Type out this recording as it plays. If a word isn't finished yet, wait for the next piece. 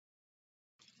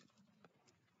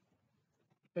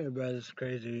Hey, bro, this is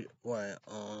crazy. What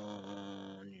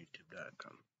on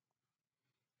YouTube.com?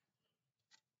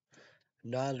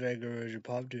 Non-regular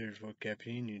pop dealers for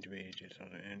caffeine need to be agents on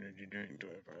an energy drink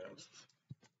 24 ounces.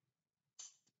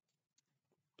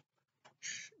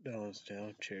 That one's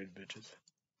down. Cheers, bitches.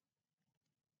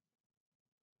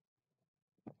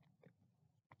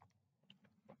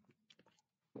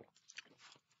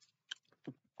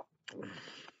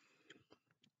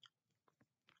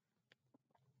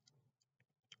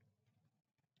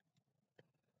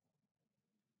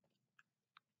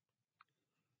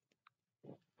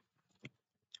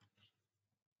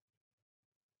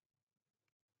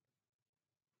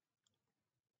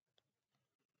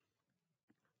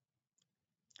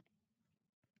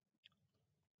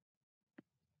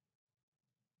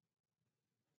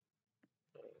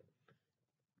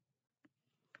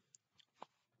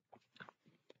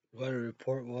 Water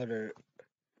report water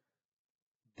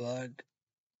bug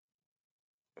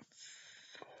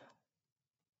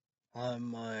on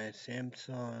my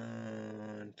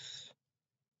Samsung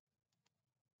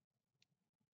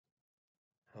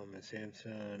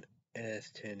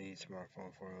S10e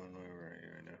smartphone for Illinois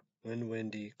right now. Wind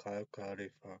windy, cloudy,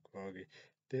 foggy.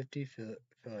 50 feel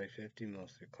like 50,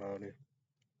 mostly cloudy.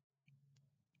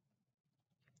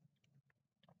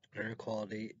 Air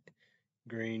quality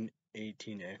green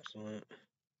 18 excellent.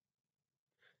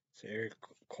 So air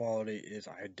quality is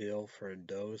ideal for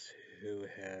those who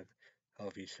have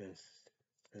healthy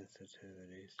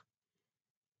sensitivities.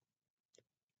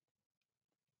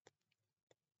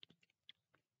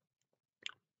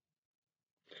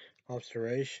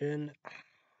 Observation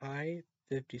high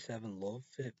 57, low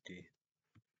 50.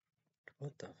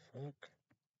 What the fuck?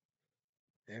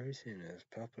 Everything is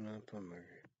popping up on my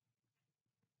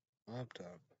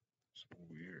laptop. It's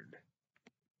weird.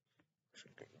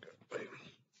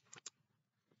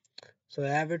 So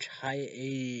average high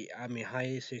 80,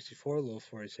 high 64, low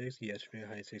 46. Yesterday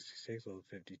high 66, low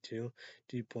 52.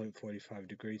 Dew point 45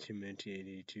 degrees,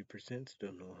 humidity 82%.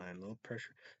 Still no high and low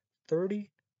pressure.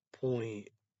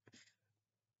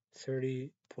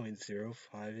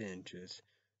 30.05 inches.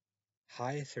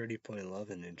 High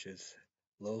 30.11 inches.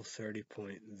 Low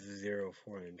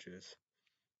 30.04 inches.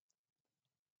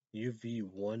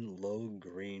 UV1 low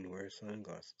green. Wear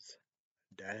sunglasses.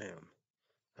 Damn.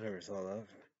 I never saw that.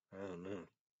 I don't know.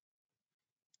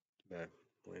 But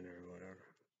winter or whatever.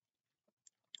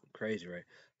 Crazy, right?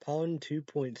 Pollen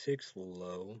 2.6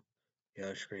 low.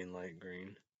 Yellow green, light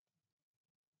green.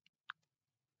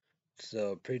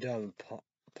 So predominant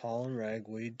pollen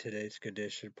ragweed. Today's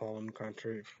condition pollen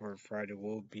concentration for Friday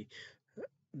will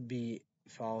be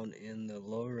fallen in the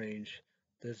low range.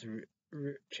 This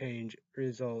change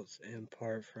results in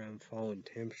part from falling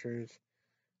temperatures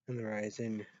and the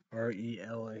rising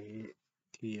relative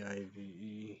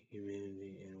humidity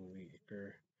and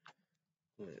weaker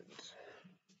winds.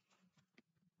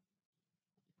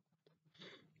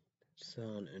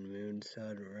 Sun and moon,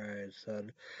 sunrise,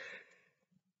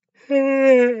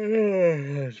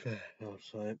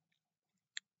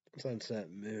 sunset,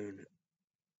 moon,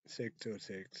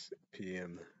 6:06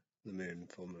 p.m. The moon,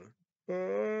 full moon.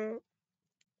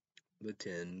 The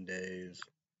 10 days.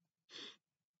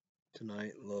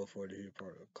 Tonight, low 42,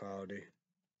 partly cloudy.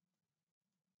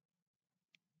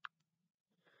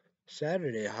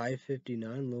 Saturday, high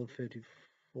 59, low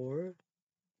 54.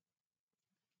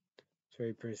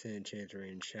 3% chance of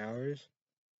rain showers.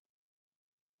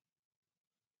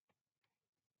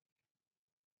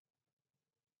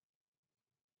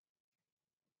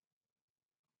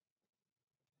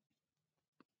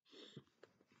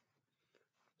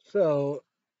 So,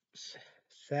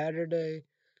 Saturday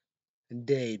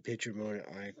day, picture mode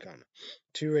icon.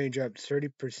 2 raindrops,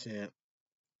 30%.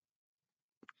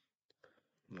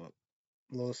 Well,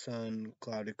 low sun,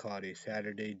 cloudy.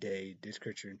 Saturday day,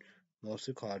 description.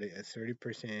 Mostly cloudy, a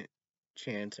 30%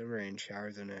 chance of rain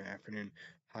showers in the afternoon.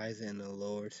 Highs in the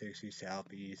lower 60s,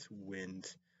 southeast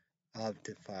winds up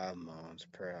to 5 miles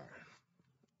per hour.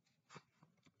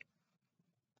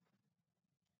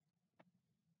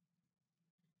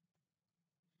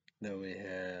 Then we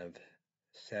have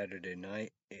Saturday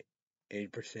night,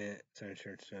 80%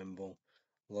 sunshine symbol,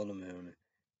 low to moon.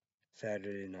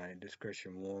 Saturday night,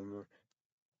 discretion warmer,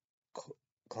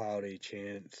 cloudy,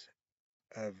 chance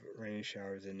of rain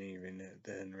showers in the evening,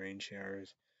 then rain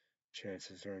showers,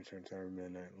 chances are sometime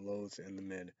midnight, lows in the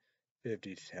mid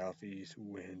 50s, southeast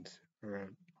winds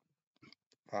around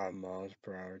 5 miles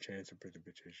per hour, chance of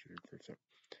precipitation 3%.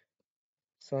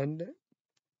 Sunday,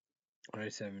 high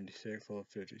 76, low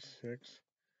 56,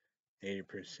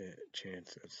 80%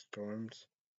 chance of storms.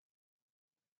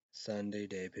 Sunday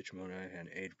day, pitch monarch had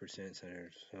 80% center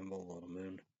symbol, little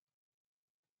moon.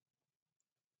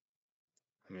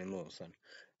 Little sun.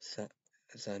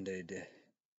 Sunday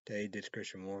day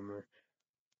description warmer.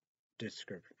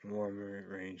 Description warmer,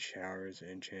 rain showers,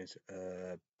 and chance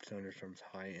of thunderstorms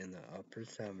high in the upper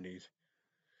 70s.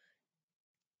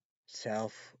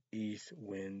 Southeast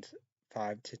winds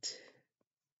 5 to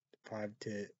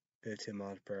 15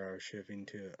 miles per hour, shifting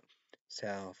to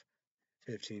south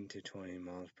 15 to 20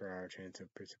 miles per hour, chance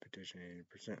of precipitation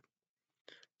 80%.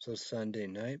 So Sunday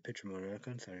night, picture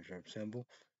Monaco, thunderstorm symbol.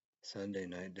 Sunday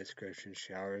night description,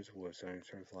 showers with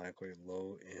thunderstorms likely,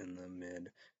 low in the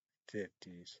mid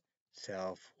 50s.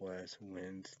 Southwest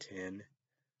winds 10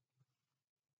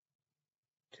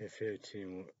 to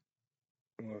 15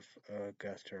 with a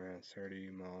gust around 30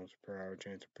 miles per hour,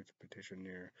 chance of precipitation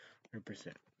near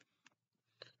 100%.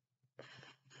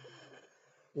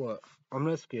 What? I'm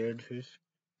not scared. Who's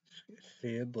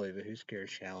see it, believe it? Who's scared?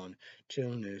 Shallon.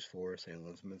 Channel News 4, St.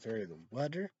 Louis, Missouri. The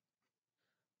weather.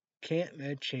 Camp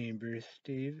Med Chambers,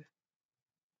 Steve.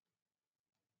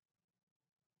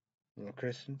 Well,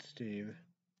 Chris and Steve.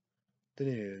 The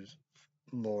news.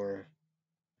 Laura.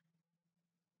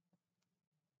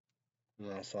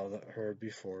 Well, I saw her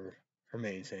before. Her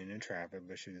main saying in traffic,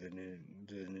 but she did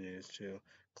the news too.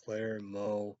 Claire,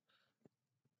 Mo,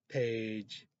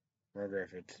 Paige,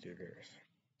 Margaret Griffith, Steve Harris.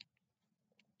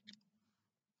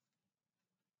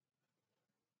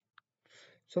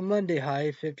 So Monday,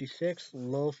 high 56,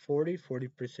 low 40,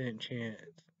 40% chance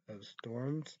of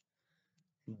storms.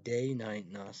 Day, night,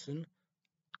 nothing.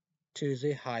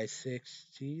 Tuesday, high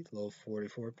 60, low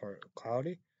 44, part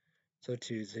cloudy. So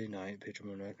Tuesday night, pitch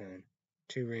moon on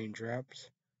 2 raindrops,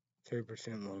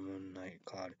 30% low moon, night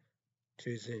cloud.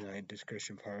 Tuesday night,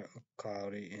 discretion part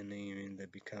cloudy. In the evening, they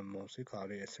become mostly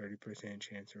cloudy. A 30%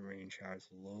 chance of rain showers,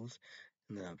 lows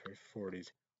in the upper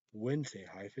 40s. Wednesday,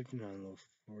 high 59, low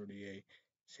 48,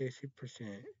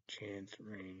 60% chance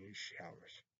rain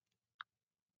showers.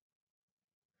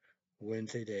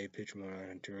 Wednesday day, pitch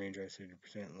moon 2 raindrops,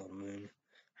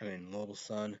 60% little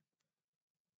sun.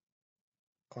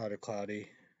 Cloudy.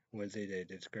 Wednesday day,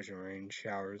 discretion rain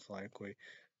showers likely.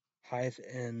 Highs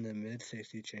in the mid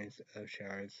 60 chance of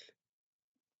showers,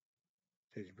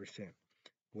 50%.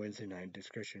 Wednesday night,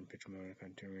 discretion pitch moon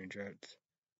on 2 raindrops,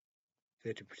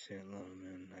 50% low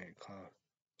moon, night cloud.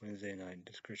 Wednesday night,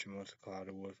 discretion mostly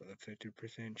cloudy with a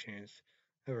 50% chance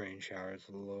of rain showers,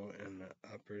 low in the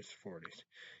upper 40s.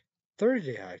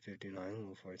 Thursday high 59,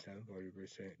 low 47,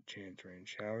 40% chance rain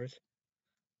showers.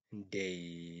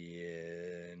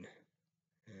 Day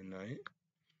and night.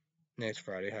 Next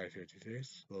Friday, high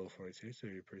 56, low 46,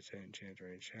 30% chance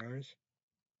rain showers.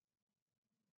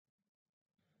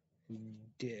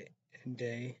 Day.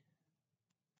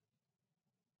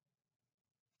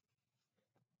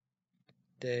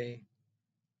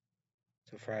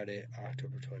 So Friday,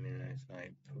 October 29th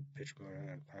night, pitch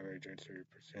moon primary chance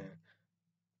 30%.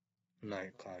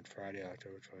 Night cloud. Friday,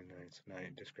 October 29th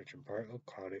night, description partly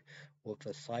cloudy with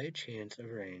a slight chance of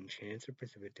rain. Chance of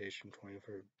precipitation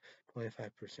 25%.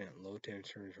 Low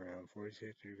temperatures around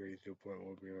 46 degrees. Dew point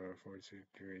will be around 46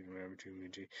 degrees. Average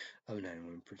humidity of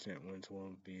 91%. Winds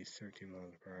will be 13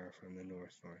 miles per hour from the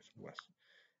north-northwest.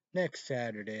 Next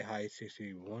Saturday, high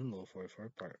 61, low 44,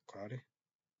 part cloudy.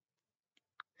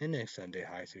 And next Sunday,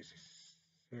 high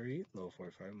 63, low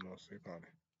 45, mostly cloudy.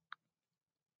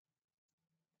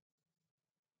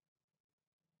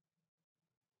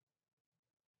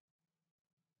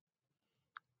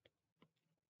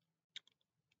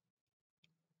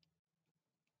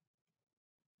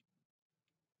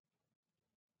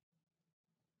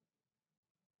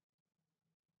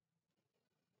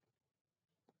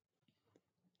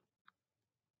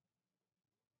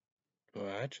 Well,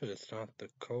 actually, it's not the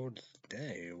coldest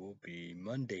day. It will be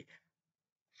Monday,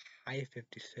 high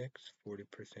 56,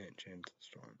 40% chance of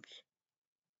storms.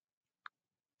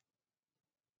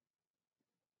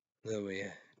 Then we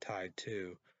tied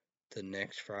to the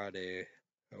next Friday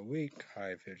a week,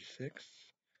 high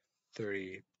 56,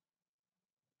 30%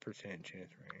 chance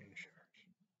of rain showers.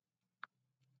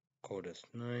 Coldest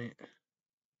night.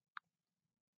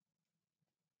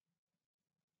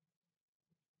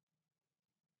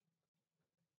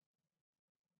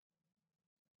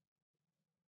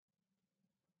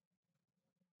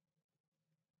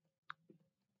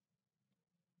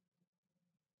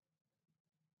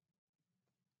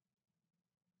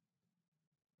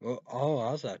 Well, oh,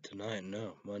 I was at tonight.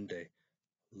 No, Monday,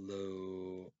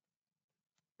 low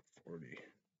 40.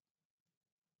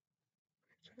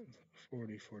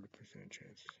 40%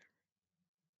 chance.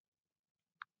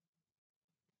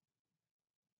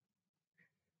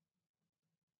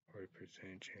 40%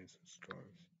 chance of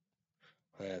storms.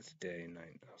 Well, that's day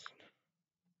 9,000.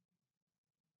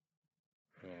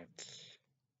 That's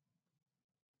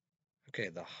okay.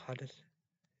 The hottest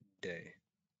day.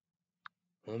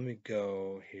 Let me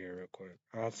go here real quick.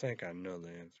 I think I know the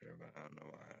answer, but I don't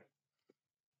know why.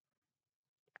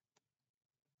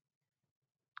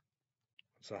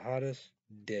 So hottest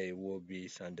day will be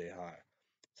Sunday high.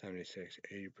 76,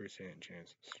 80%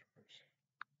 chance of storms.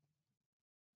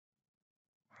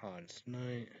 Hottest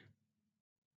night.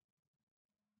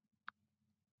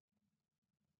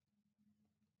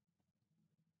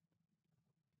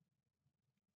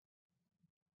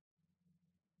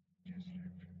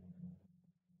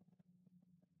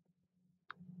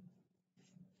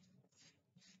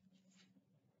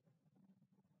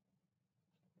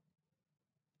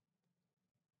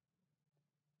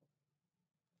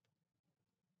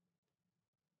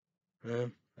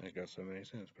 I guess that makes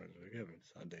sense. President given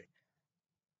Sunday.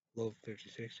 Low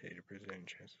 56 to 80%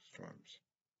 chance of storms.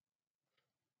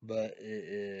 But it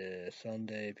is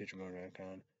Sunday,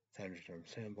 PitcherMotor.com, thunderstorm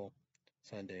sample.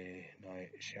 Sunday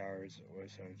night showers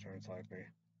with thunderstorms likely.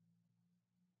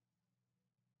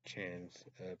 Chance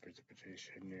of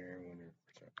precipitation near 100%.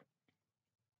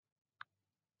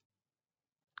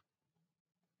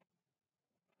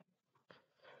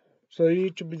 So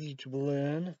YouTube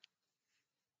land.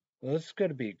 Well, it's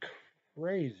gonna be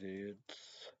crazy.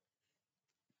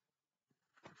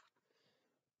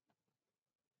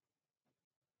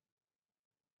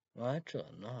 Well,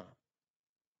 actually not.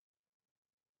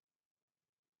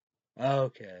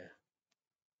 Okay.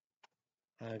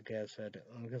 I guess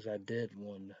because I did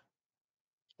one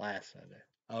last Sunday.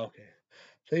 Okay.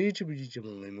 So YouTube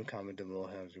leave me a comment down below.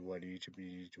 How's your what YouTube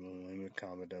leave me a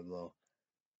comment down below.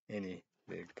 Any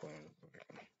big plans?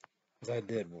 Because I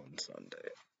did one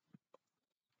Sunday.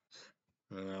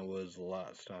 And that was the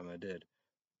last time I did.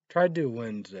 Tried to do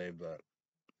Wednesday, but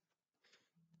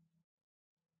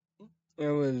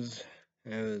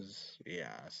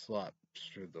yeah, I slept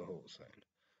through the whole thing.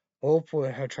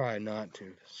 Hopefully I try not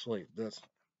to sleep this.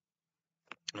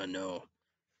 I know.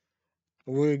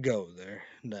 We go there.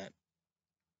 That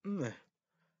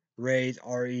Raze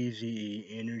REZE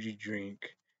energy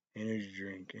drink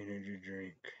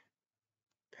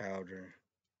powder.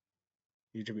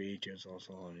 YouTube eats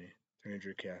also honey.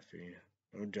 300 caffeine.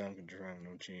 No junk and drunk,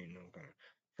 no cheating, no kind of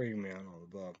freaking me out all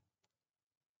above.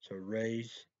 So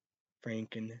Raze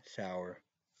Franken sour.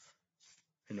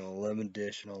 Lemon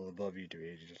dish and all above YouTube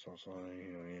eats also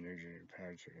honey, energy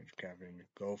powder, 300 caffeine.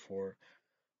 Go for it.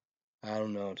 I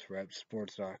don't know, it's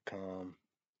repsports.com.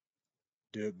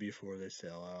 Do it before they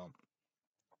sell out.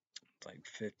 It's like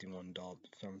 $51,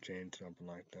 some change, something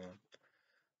like that.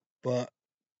 But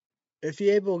if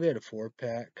you're able to get a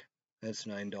 4-pack, that's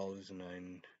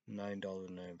 $9.95.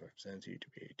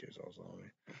 YouTube is also on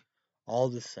it. All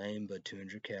the same, but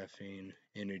 200 caffeine,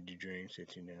 energy drink,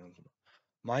 16 ounce.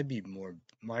 Might be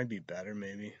better,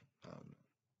 maybe.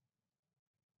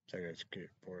 Cigarettes,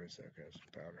 cigarettes,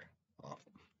 powder.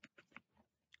 Awful.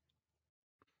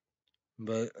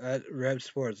 But at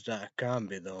repsports.com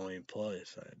be the only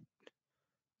place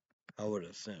I would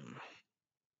assume.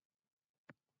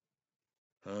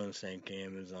 I don't think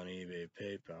Amazon, eBay,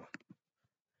 PayPal,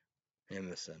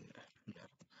 Amazon. No.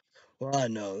 Well, I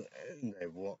know they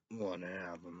want to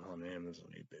have them on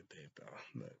Amazon, eBay, PayPal,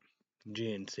 but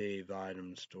GNC,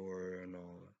 Vitamin Store, and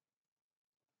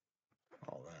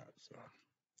all that. So.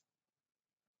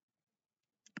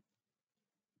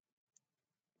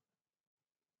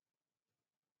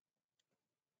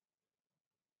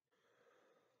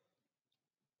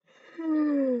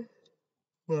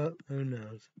 Well, who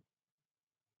knows?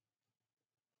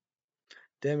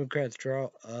 Democrats draw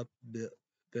up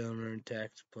billionaire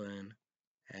tax plan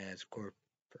as corporate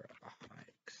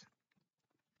hikes.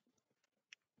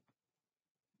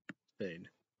 Fade.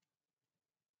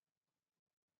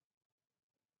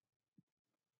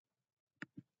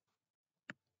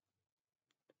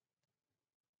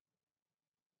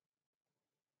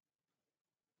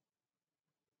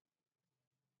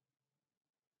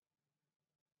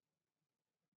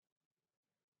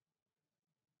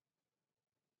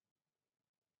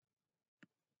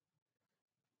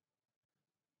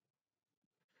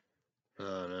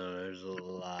 Oh no, there's a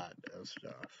lot of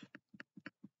stuff.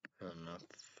 Enough.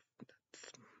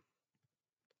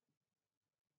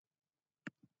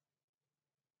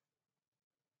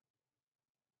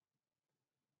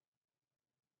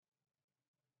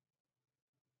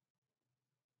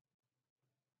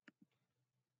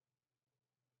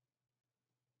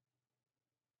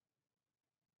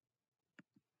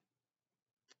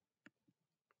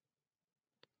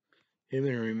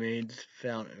 Human remains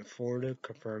found in Florida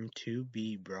confirmed to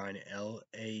be Brian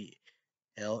Laundrie.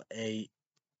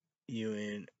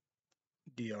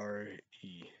 Drie.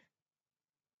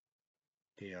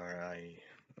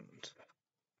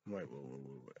 Wait.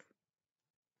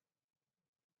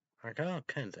 I got all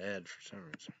kinds of ads for some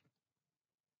reason.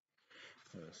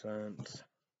 Science.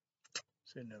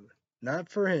 Not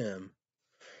for him.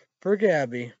 For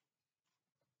Gabby.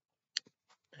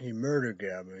 He murdered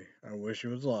Gabby. I wish he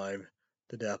was alive.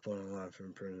 The death on life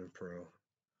in prison pro.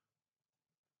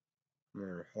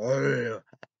 Murder. Oh yeah.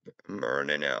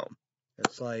 Burning out.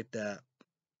 It's like that.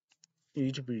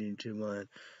 Each beating to mine.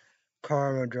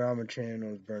 Karma Drama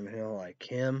Channel is burning hell like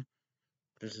him.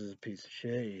 This is a piece of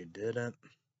shit. You did it.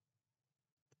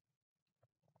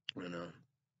 You know.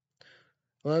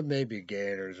 Well, it may be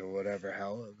Gators or whatever,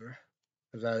 however.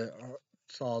 Because I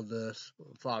saw this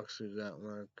Fox News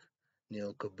Network,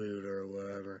 Neil Caboot or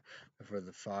whatever, for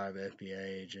the 5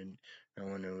 FBI agent,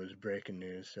 and when it was breaking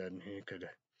news, said he could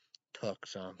tuck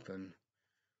something,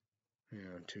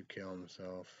 to kill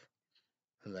himself.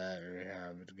 That or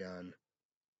have his gun.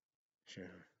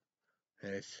 Sure.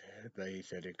 But he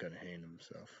said he couldn't hang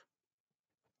himself.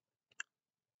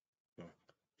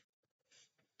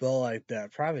 But like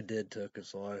that, probably did took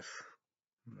his life.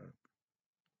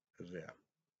 Cause yeah.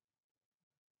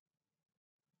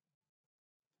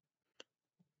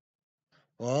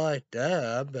 Well, like that,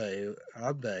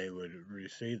 I bet he would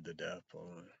receive the death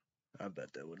penalty. I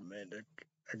bet that would have made an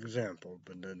example.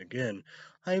 But then again,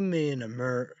 I mean,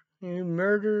 you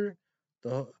murder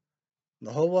the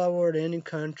whole wide world, any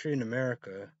country in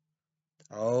America.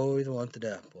 I always want the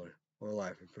death penalty or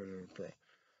life in prison.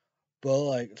 But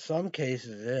like some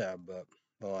cases, yeah. But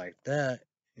like that,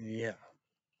 yeah.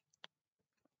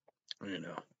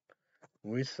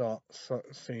 We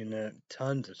seen that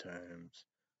tons of times.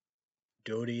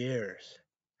 Jodi Ayers,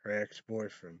 her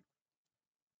ex-boyfriend.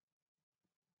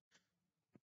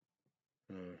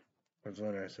 That's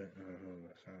when I said,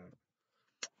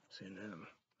 seen him.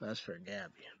 That's for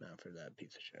Gabby, not for that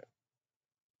piece of shit.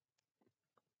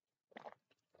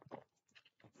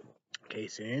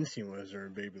 Casey Anstey was her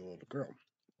baby little girl.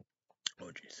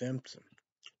 O.J. Simpson.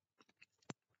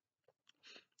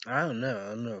 I don't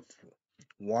know if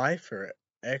wife or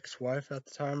ex-wife at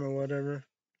the time or whatever,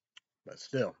 but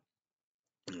still,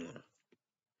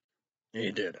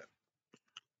 he did it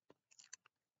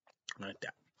like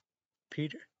that.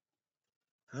 Peter,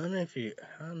 I don't know if he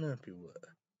would.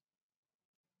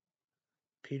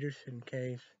 Peterson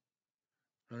case.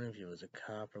 I don't know if he was a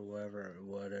cop or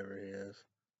whatever he is.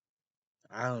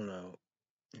 I don't know.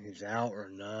 He's out or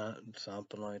not,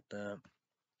 something like that.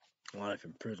 Life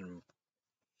in prison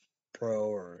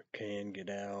pro or can get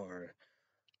out or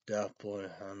death boy.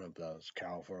 I don't know if that was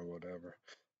California or whatever.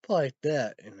 But like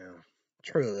that,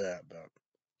 true that, but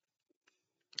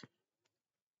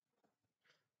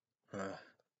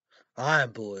I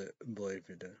believe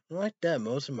he did. Like that,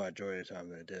 most of my majority of the time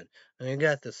they did. And you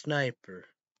got the sniper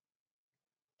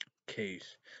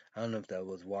case. I don't know if that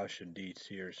was Washington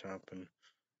D.C. or something.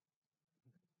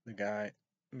 The guy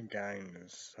and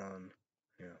his son,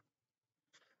 yeah.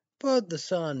 But the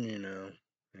son,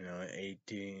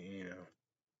 18,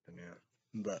 yeah.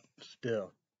 But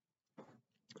still.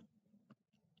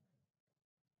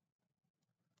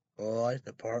 Well, like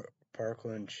the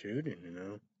Parkland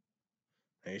shooting,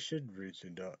 they should reach the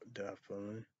death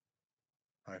penalty.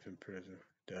 Life in prison.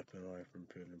 Definitely life in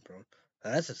prison, bro.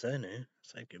 That's the thing, eh?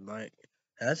 It's like it might.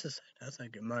 That's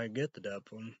like it might get the death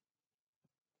penalty.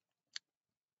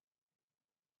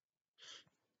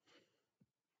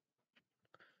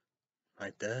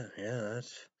 Like that, yeah.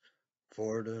 That's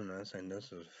Florida, and I think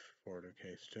this is Florida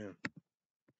case too.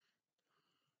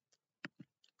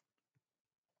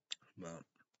 But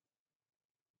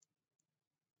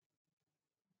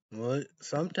well,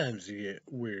 sometimes you get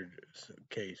weird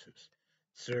cases.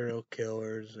 Serial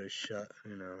killers, they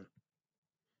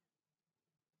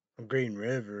Green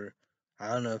River. I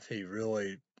don't know if he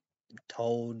really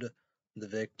told the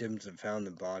victims and found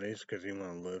the bodies because he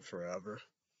wanted to live forever.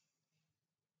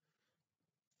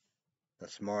 The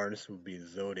smartest would be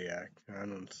Zodiac. I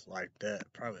don't like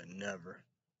that. Probably never.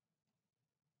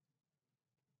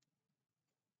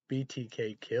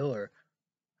 BTK Killer.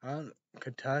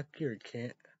 Kentucky or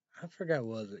I forgot,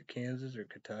 was it Kansas or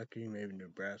Kentucky? Maybe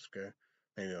Nebraska.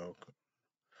 Maybe Oklahoma.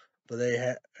 But they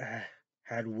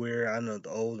had weird, I don't know,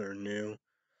 the old or new.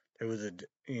 There was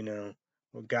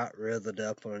got rid of the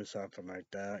death penalty or something like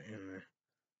that.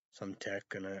 Some tech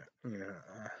in it,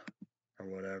 or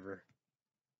whatever.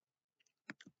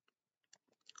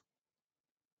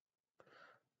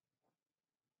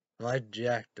 Like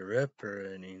Jack the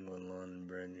Ripper in England, London,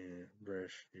 Britain,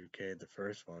 British, UK, the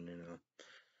first one,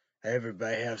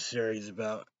 Everybody has theories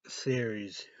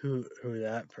who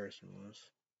that person was.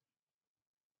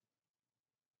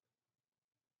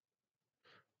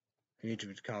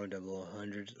 Egypt's comment below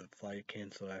hundreds of flights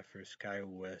canceled after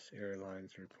SkyWest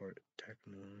Airlines report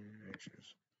technical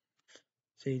issues.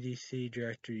 CDC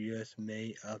Director U.S.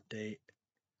 may update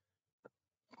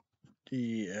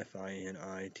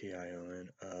DFINITION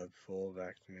of full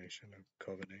vaccination of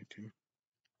COVID-19.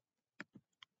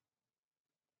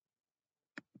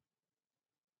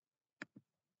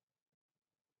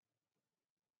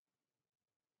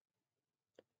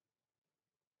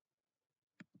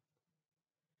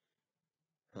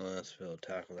 Let's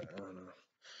tackle that. I don't know.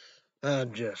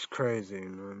 I'm just crazy,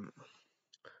 man.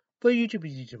 But YouTube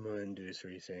is YouTube and do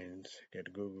 3 things. Get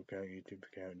a Google account, YouTube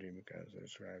account, Dream account,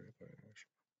 subscribe.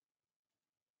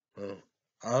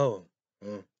 Oh.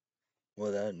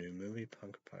 Well, that new movie,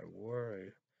 Punk Pie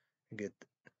War. I get the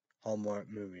Hallmark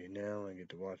movie now. I get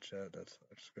to watch that. That's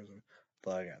crazy.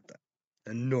 But I got that.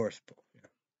 And North Pole, yeah.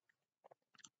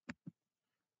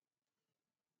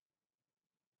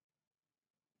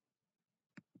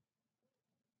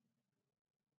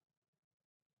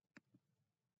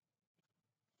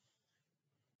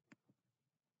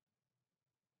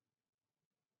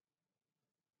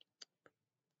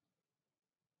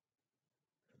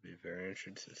 Be very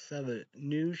interesting. 7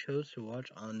 new shows to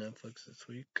watch on Netflix this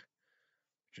week.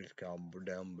 Just called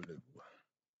down below.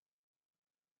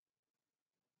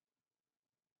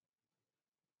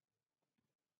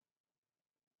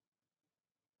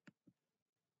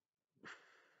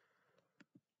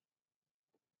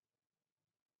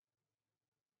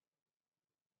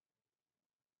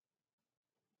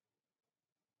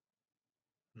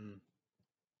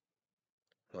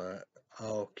 What?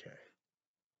 Okay.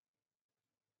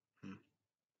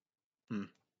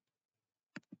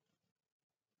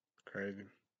 Crazy.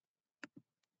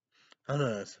 I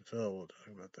know that's a Phil. We'll talk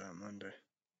about that Monday.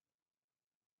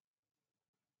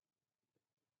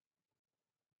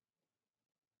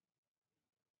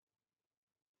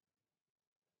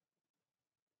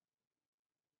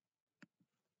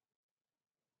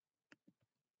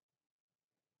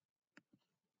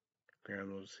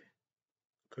 Grandma's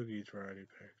cookies variety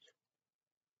packs.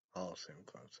 All the same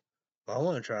clothes. But I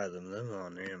want to try them. Them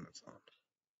on Amazon.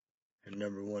 And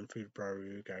number 1 food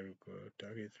probably Kentucky.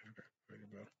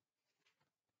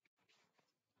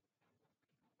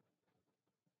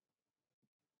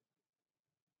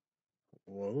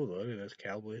 Whoa, look at this.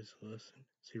 Cowboys listen.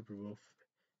 Super Bowl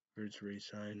favorites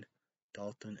re-signed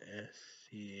Dalton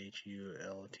Schultz.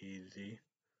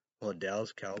 Well,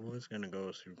 Dallas Cowboys gonna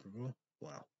go to Super Bowl?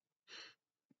 Wow.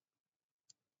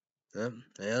 Yep.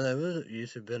 Yeah, they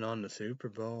used to have been on the Super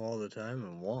Bowl all the time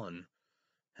and won.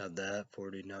 Had that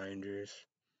 49ers,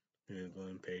 New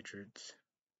England Patriots,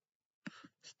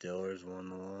 Steelers won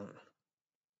a lot.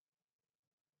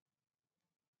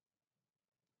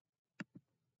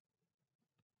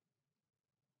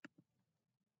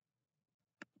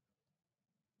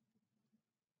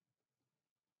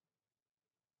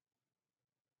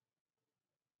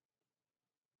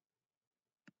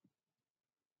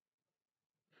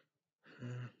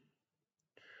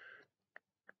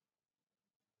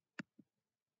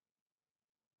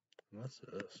 What's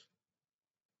this?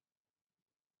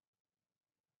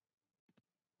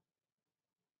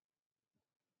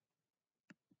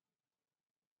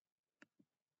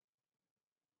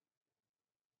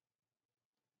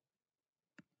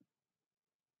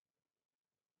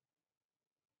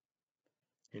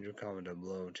 Angel comment down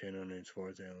below. Channel News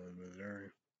Sports Allen,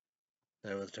 Missouri.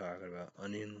 That was talking about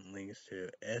onion links to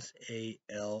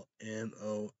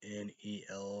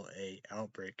SALMONELA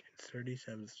outbreak in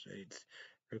 37 states.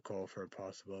 Recall for a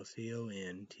possible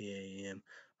CONTAMINATION.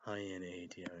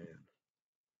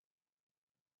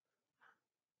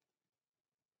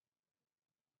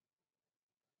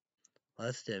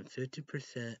 Less than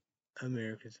 50%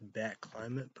 Americans back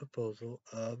climate proposal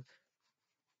of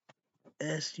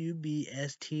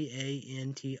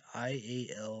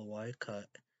SUBSTANTIALY cut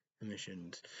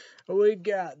emissions. We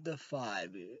got the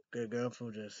 5. Good go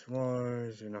for just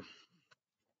wars,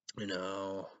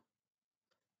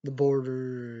 the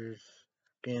borders,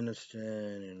 Afghanistan,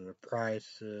 and the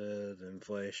prices,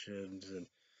 inflations, and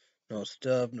no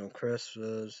stuff, no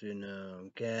Christmas,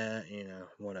 gas,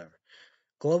 whatever.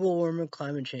 Global warming,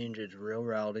 climate change is real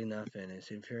reality, not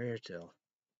fantasy, fairy tale.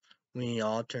 We need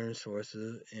alternate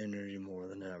sources of energy more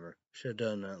than ever. Should have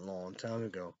done that a long time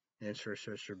ago.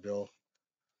 Infrastructure bill.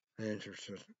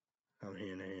 Infrastructure come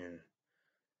hand in hand.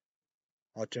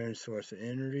 Alternate source of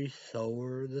energy,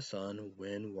 solar, the sun,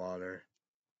 wind, water,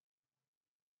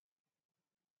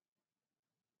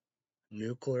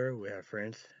 Nuclear, we have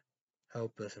France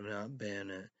help us not ban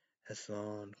it.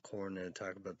 Hassan Cornet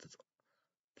talk about this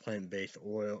plant-based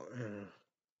oil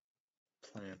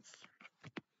plants.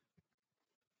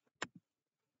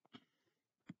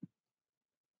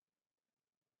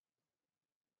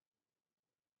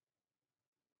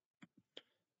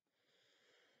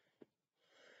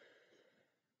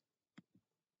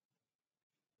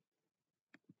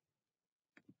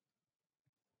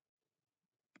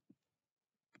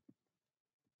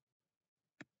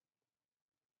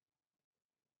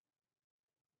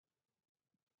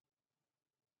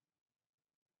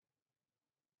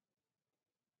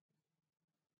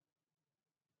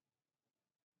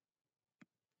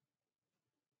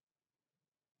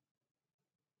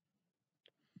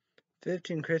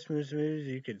 15 Christmas movies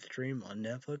you could stream on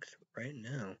Netflix right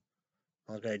now.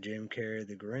 Okay, Jim Carrey,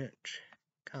 The Grinch.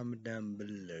 Comment down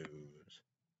below.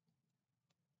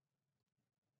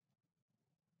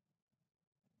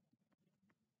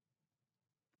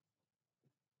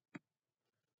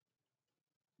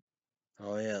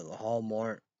 Oh yeah, the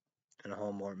Hallmark and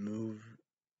Hallmark Move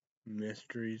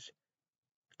Mysteries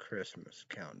Christmas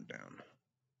Countdown.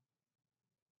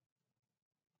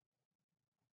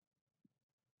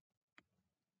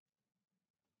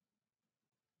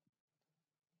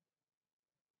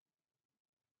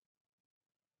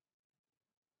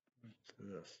 What's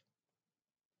this?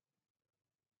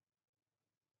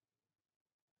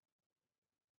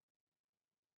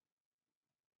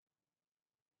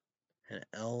 An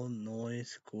Illinois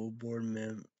school board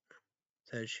member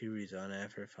said she resigned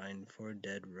after finding 4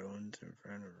 dead rodents in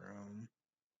front of her home.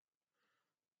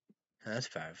 That's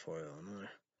bad for Illinois.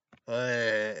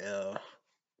 Well,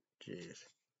 jeez.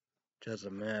 Just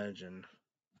imagine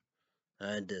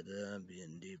I did that, I'd be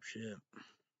in deep shit.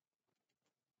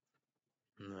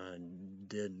 No, I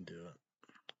didn't do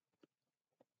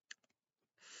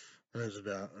it.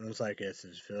 It's like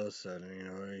Estes Phil said,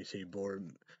 you see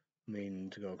board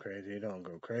meetings go crazy. You don't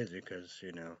go crazy because,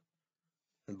 the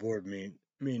board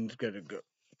means gonna go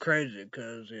crazy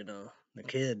because, the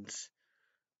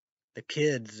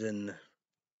kids and,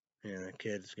 the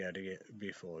kids gotta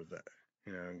be fully,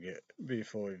 be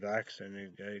fully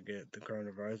vaccinated, gotta get the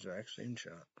coronavirus vaccine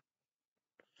shot.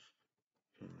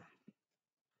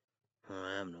 Well,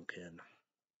 I have no kid.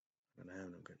 I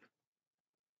have no kid.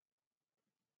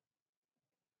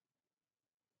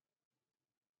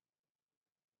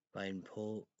 Biden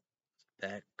pull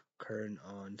back curtain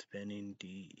on spending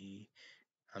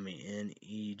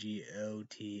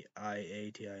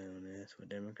NEGOTIATIONS with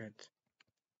Democrats.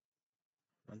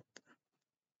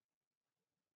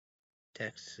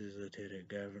 Texas Lieutenant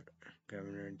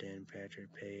Governor Dan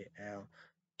Patrick paid out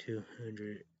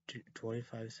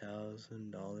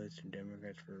 $225,000 to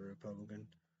Democrats for Republican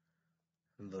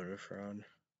voter fraud.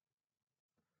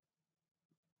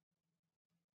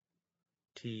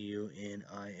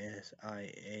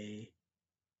 TUNISIA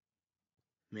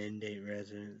mandate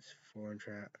residents, foreign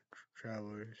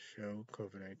travelers show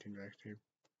COVID-19 vaccine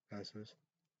passes.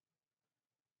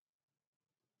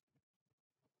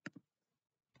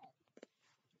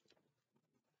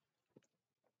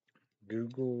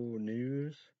 Google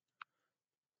News,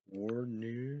 World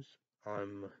News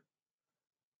on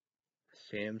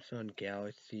Samsung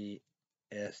Galaxy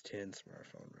S10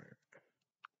 smartphone. Right?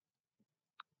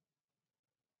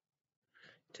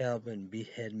 Taliban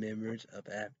behead members of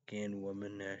Afghan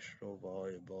women national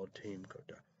volleyball team.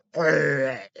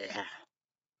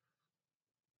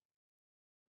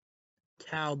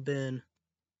 Taliban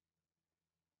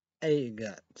ate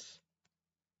guts.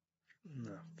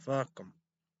 No, fuck them.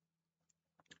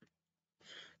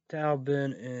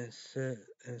 Taliban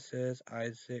says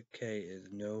Isaac K is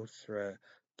no threat.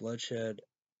 Bloodshed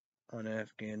on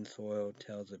Afghan soil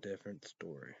tells a different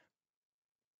story.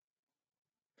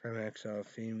 From exile,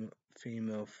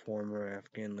 female former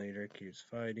Afghan leader accused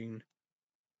fighting.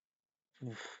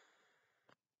 Oof.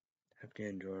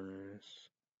 Afghan journalist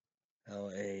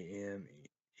LAMENT.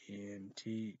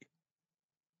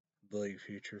 Bleak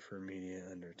future for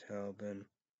media under Taliban.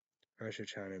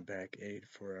 Russia-China back aid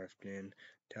for Afghan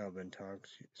Taliban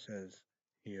talks, says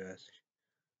U.S.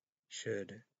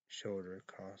 should shoulder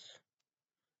costs.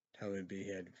 Taliban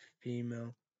behead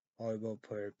female volleyball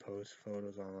player posts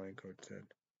photos online, coach said.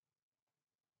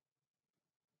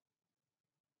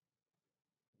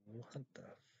 What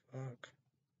the fuck?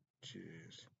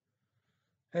 Jeez.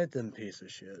 Hate them piece of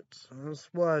shits. That's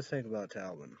what I think about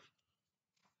Taliban.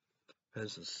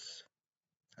 This is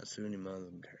a Sunni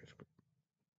Muslim terrorist group.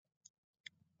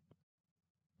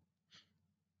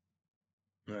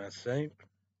 And I think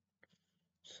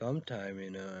sometime,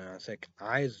 I think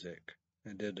Isaac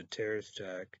did a terrorist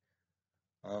attack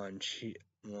on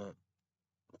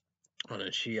on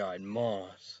a Shiite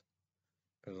mosque.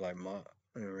 Because like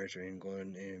Richard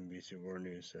England and NBC World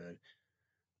News said,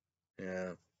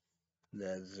 yeah,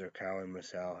 that Zarqawi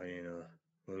Masalahi,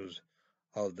 was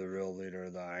the real leader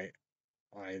of the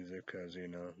Isaac, because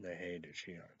they hated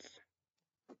Shiites.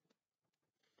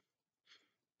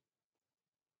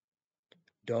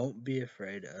 Don't be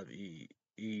afraid of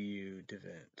EU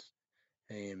defense.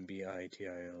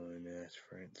 AMBITIONS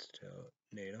France to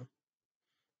NATO.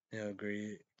 Now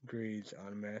agrees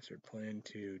on a master plan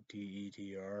to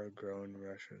DETR growing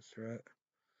Russia's threat.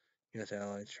 U.S.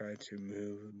 allies try to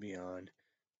move beyond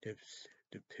DISPUTS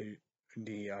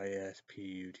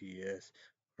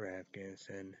for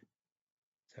Afghanistan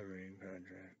submarine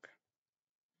contract.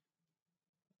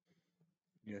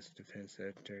 U.S. Defense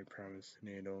Secretary promised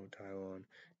NATO, Taiwan,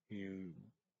 EU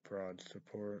broad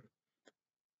support.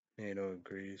 NATO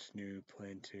agrees new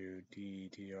plan to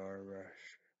DETR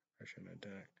Russian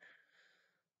attack.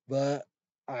 But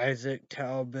Isaac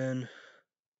Talbin,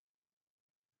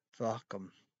 fuck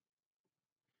him.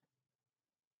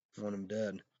 Want him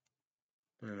dead.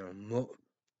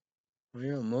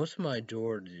 Most of my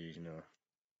Georgies,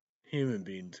 human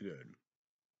beings good.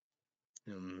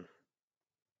 No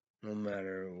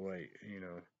matter what,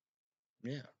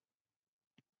 yeah.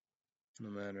 No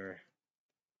matter,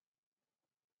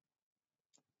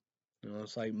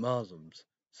 it's like Muslims,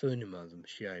 Sunni Muslims,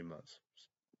 Shiite Muslims,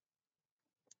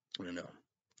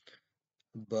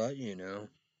 But,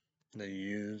 they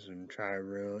use and try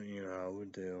real, I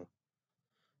would do.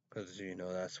 Because,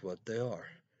 that's what they are,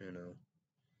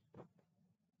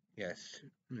 Yes,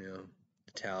 the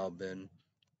Taliban,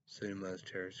 Sunni Muslim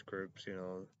terrorist groups,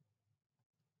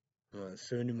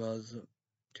 Sunni Muslim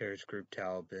terrorist group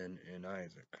Taliban and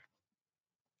Isaac.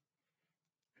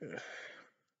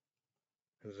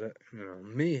 Cause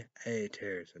me, a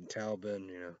terrorist, and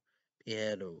Taliban, he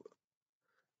had a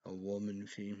woman,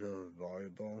 female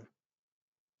volleyball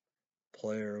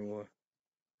player, or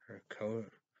coach.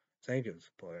 I think it was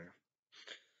a player.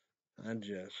 I'm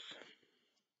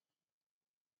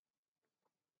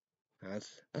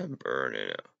burning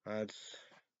it.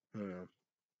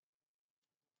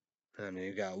 And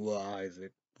you got what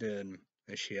Isaac did,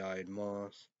 a Shiite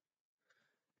Moss.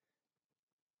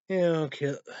 Kill,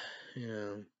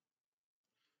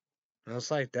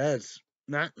 it's like that's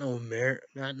not no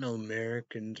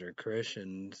Americans or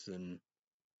Christians, and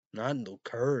not no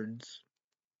Kurds,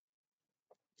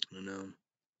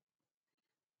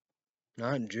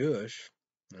 not Jewish,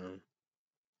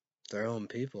 their own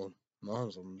people,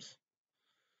 Muslims.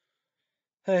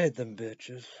 I hate them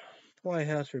bitches. White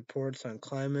House reports on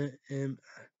climate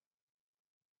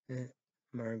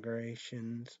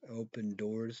migrations open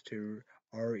doors to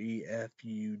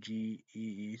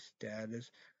REFUGE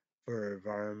status for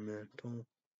environmental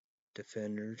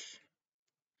defenders.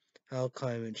 How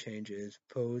climate change is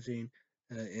posing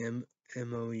an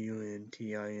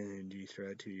MOUNTING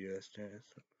threat to U.S. national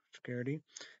security.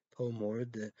 Poll more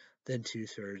than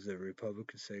two-thirds of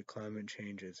Republicans say climate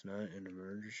change is not an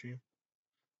emergency.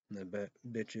 The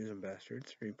bitches and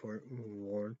bastards report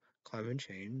warn climate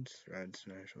change threats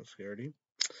national security.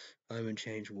 Climate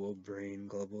change will bring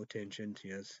global attention,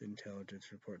 U.S.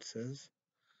 intelligence report says.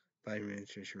 Biden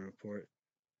administration report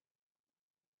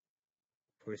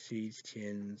foresees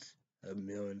tens of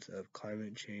millions of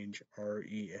climate change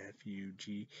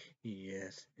REFUGES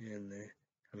in the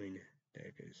coming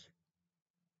decades.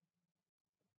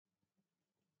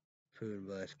 Food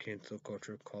blast cancel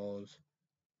culture calls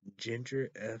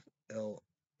Ginger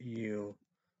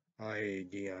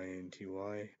FLUIADINTY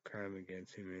crime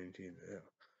against humanity.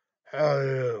 Hell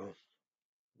yeah.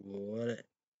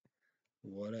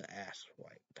 What a ass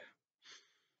wipe.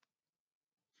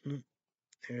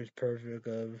 Here's perfect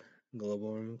of global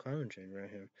warming climate change right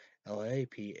here.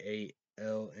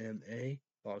 LAPALMA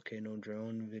volcano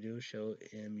drone video show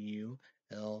MULTIPLE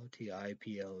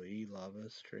lava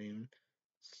stream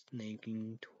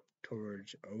snaking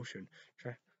towards ocean.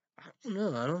 I don't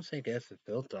know. I don't think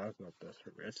SFL talked about this.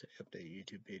 Let's update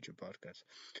YouTube page or podcast.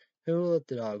 Who let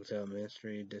the dogs out?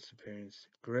 Mystery disappearance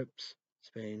grips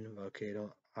Spain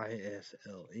volcano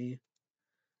ISLE.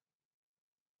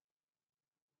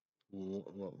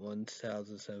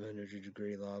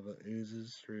 1,700-degree lava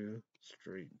oozes through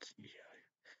streets.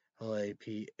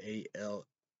 LAPALMA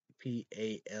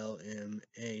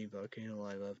volcano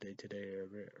live update today.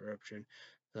 Eruption.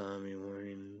 Tsunami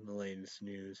warning. The latest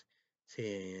news.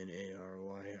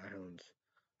 CANARY.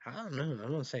 I don't know. I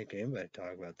don't think anybody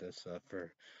talk about this stuff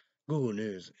for Google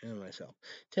News and myself.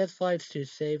 Test flights to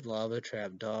save lava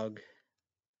trapped dog.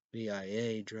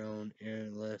 VIA drone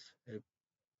airlift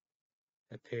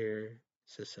appear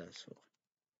successful.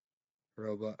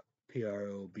 Robot,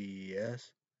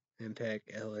 PROBES. Impact,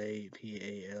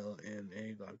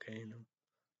 LAPALMA, volcano.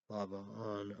 Lava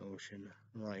on ocean.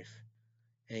 Life,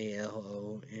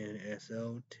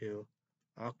 ALONSO. 2.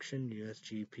 Auction,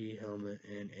 USGP helmet,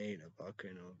 and 8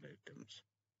 volcano victims.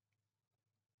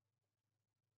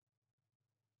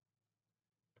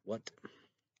 What?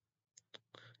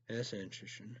 That's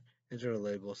interesting. Israel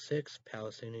label 6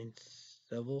 Palestinian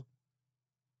civil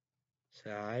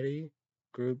society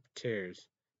group terrorists,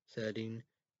 setting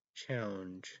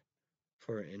challenge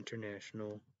for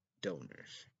international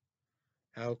donors.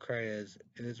 Outcry as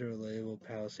Israel label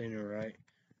Palestinian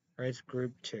rights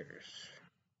group terrorists.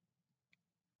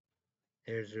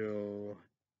 Israel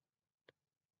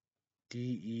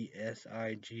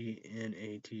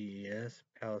DESIGNATES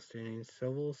Palestinian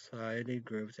civil society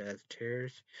groups as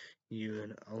terrorist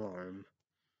UN alarm.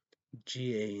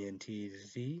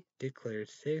 GANTZ declared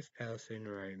 6 Palestinian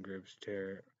right groups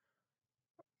terror.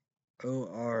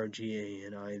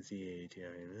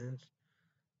 ORGANIZATINS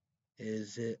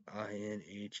is it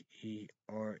INHERENTLY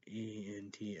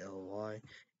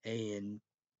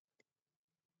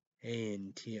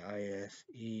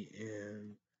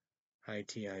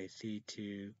ANTISEMITIC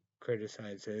to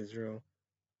criticize Israel?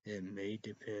 It may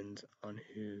depend on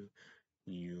who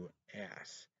you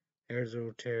ask.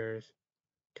 Israel terror,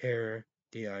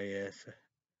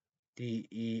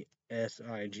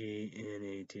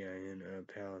 DESIGNATIN, a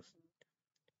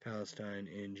Palestine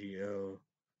NGO,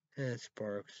 that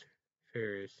sparks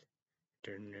furious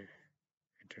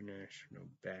international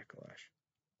backlash.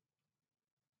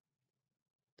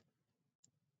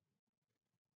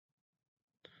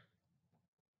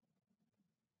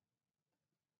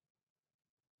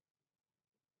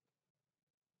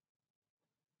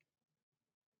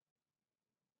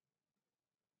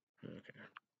 Okay.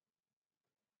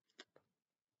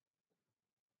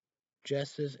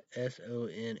 Justice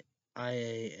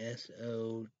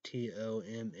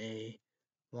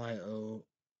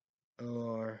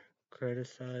SONIASOTOMAYOR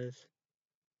criticized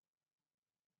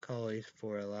colleagues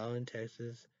for allowing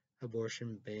Texas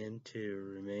abortion ban to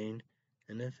remain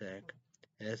in effect.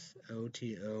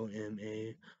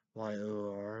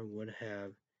 SOTOMAYOR would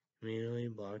have immediately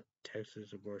blocked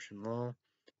Texas abortion law.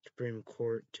 Supreme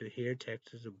Court to hear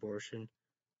Texas abortion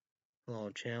law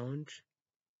challenge.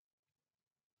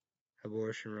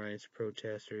 Abortion rights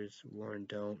protesters warn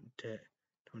don't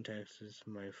Texas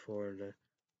my Florida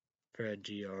Fred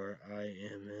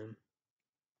GRIMM.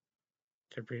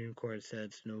 Supreme Court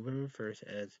sets November 1st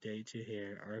as date to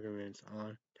hear arguments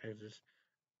on Texas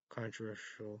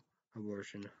controversial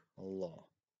abortion law.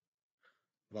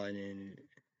 Biden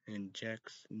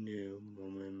injects new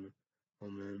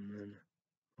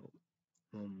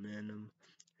momentum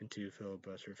into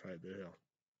filibuster fight bill.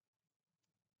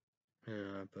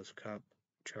 Plus cop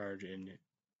charge in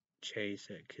chase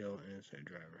that kill innocent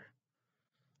driver.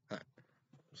 Alright.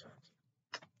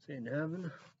 See in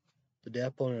heaven. The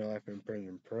death penalty, life in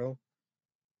prison, pro.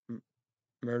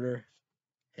 Murder,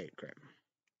 hate crime.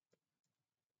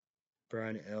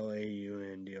 Brian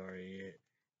LAUNDRE.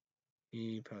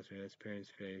 Possibly his parents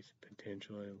face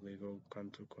potentially legal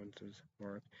consequences.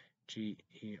 Mark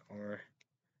GERAGOS.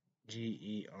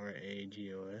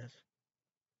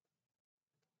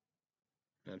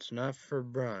 That's not for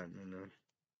Brian, no.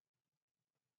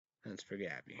 That's for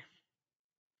Gabby.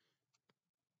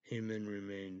 Human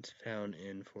remains found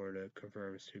in Florida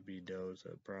confirms to be those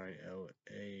of Brian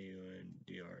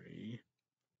LAUNDRE.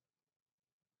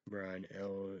 Brian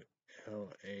LAUNDRE.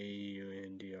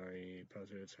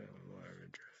 Positive silent wire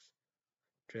address.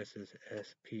 Dresses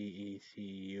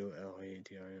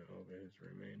SPECULATIN over his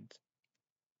remains.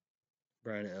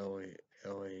 Brian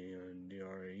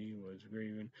LAUNDRE was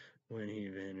grieving when he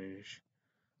vanished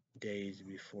days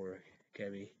before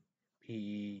Gabby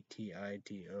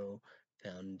PETITO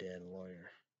found dead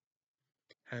lawyer.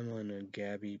 Timeline of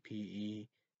Gabby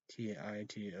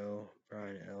PETITO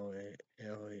Brian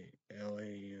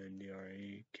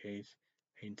LAUNDRE case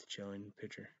paints chilling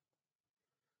picture.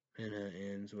 Manhunt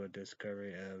ends with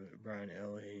discovery of Brian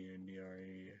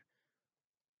LAUNDRE.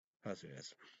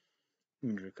 Positive.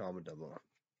 You can comment down below.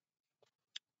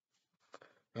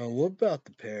 What about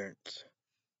the parents?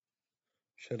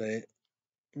 Should they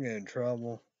get in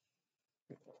trouble?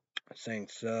 I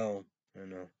think so. I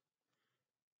know.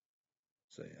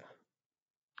 So yeah.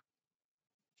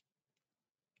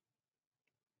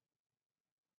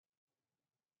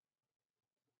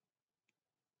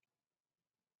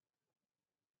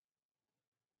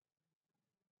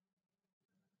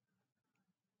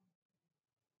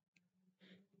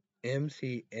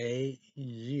 MCAULIFFE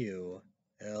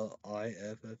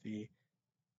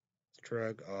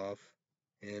Strogoff,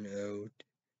 Northam,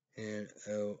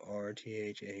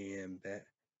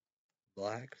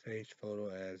 blackface photo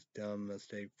as dumb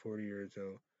mistake 40 years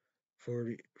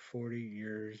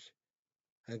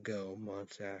ago,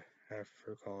 months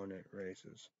after calling it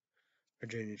racist.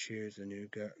 Virginia chooses a new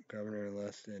governor in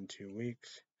less than 2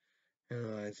 weeks.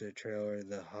 Analyze the trailer,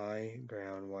 the high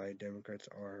ground white Democrats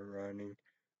are running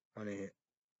on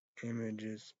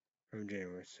images from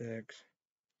January 6.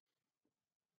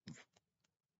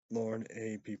 Lauren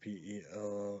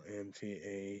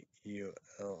Applemulife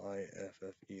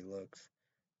looks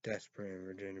desperate and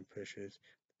Virginia pushes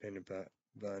the Bennett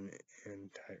bun in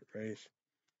tight race.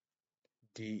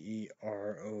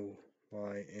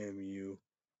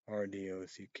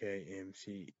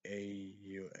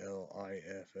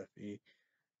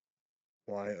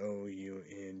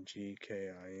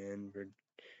 Virginia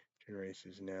race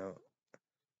is now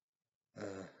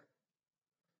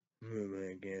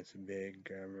movement against big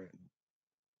government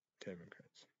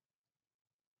Democrats.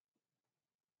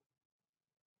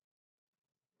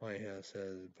 White House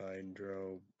says Biden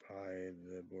drove by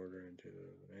the border in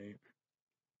 2008.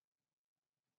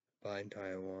 Biden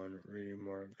Taiwan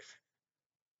remarks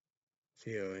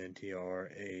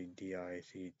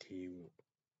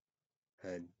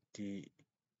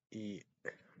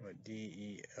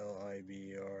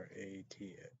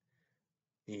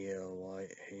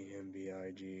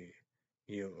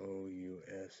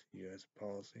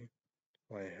policy.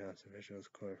 White House officials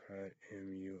clarified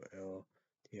MULTIPLE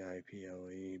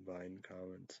Biden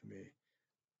comments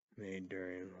made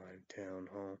during live town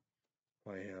hall.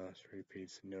 White House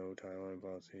repeats no Taiwan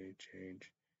policy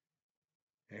change.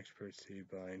 Experts see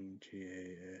Biden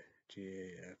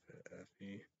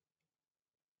GAFE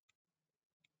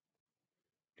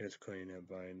just cleaning up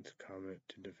Biden's comment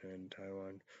to defend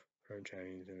Taiwan from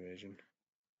Chinese invasion.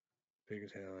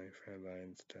 Biggest headline from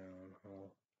Biden's town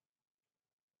hall.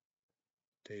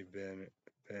 Dave Bannon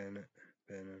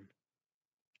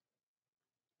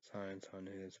signs on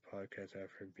his podcast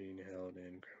after being held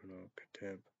in criminal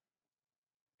contempt.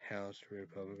 House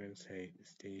Republicans hate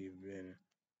Steve Bannon,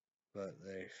 but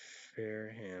they fear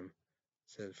him,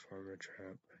 says former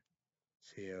Trump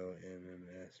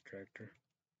COMMS director.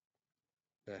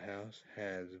 The House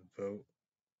has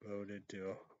voted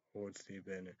to hold Steve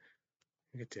Bannon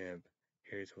in contempt.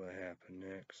 Here's what happened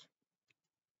next.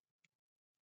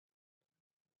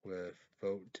 With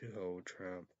vote to hold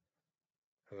Trump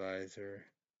advisor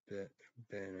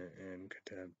Bannon in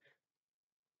contempt,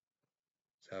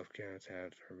 South Carolina's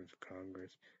House of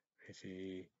Congress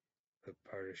may put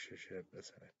partisanship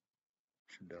aside.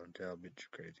 Don't tell bitch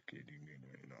crazy kid you can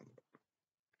get all that.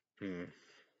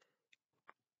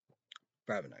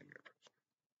 Probably not good.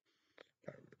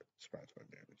 Probably surprised by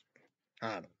damage.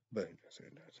 I don't know, but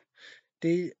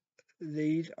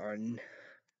these are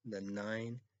the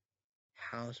 9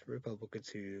 House Republicans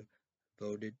who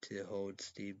voted to hold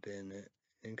Steve Bannon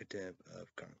in contempt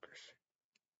of Congress.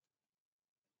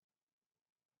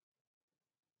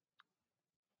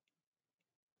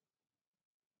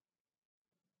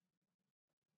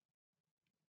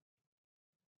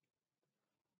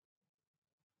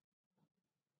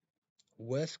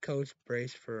 West Coast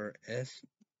brace for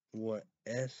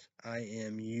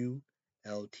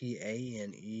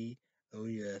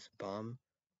SIMULTANEOUS bomb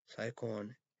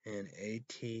cyclone and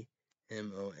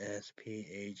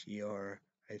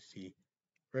ATMOSPHERIC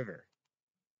river.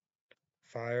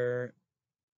 Fire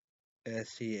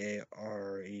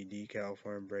SCARED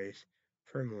California brace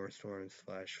for more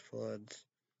storms/floods.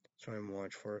 Storm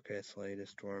watch forecast.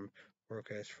 Latest storm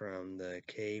forecast from the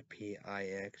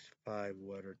KPIX5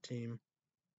 weather team.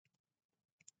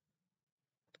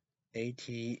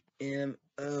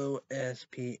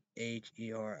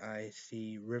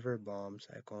 ATMOSPHERIC river bomb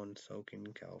cyclone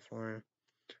soaking California.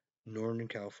 Northern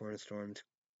California storms,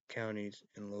 counties,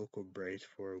 and local brace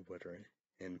for weather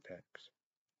impacts.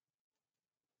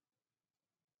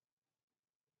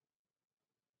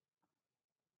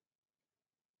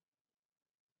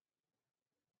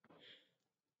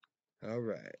 All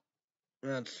right,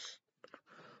 that's.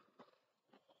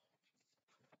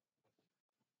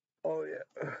 Oh yeah,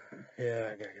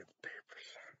 yeah. I gotta get the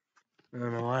papers. I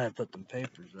don't know why I put them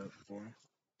papers up for,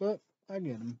 but I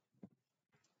get them.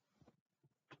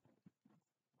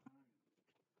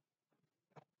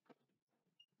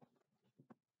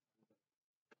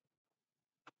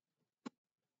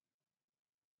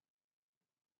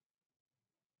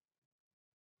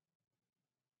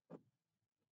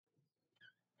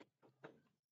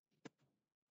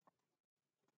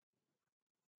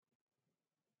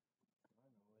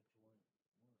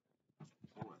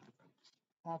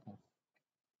 Apple.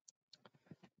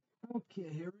 Okay,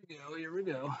 here we go. Here we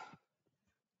go.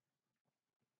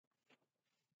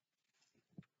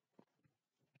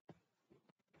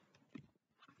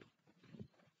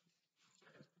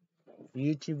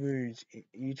 YouTubers,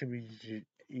 YouTubers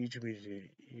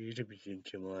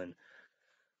into one.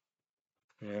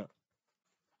 Yeah,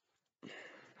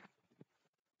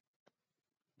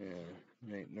 yeah.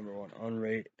 Number one,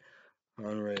 unrated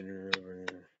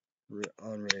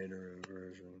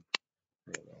version.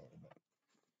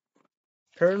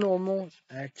 Paranormal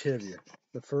Activity.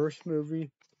 The first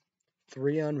movie,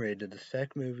 3 unrated. The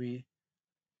second movie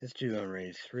is 2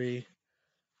 unrated. 3.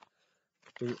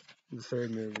 The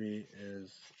third movie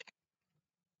is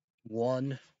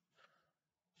 1.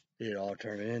 It all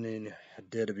turned in. I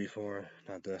did it before,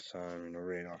 not this time.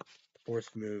 Radar. The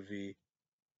fourth movie,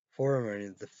 4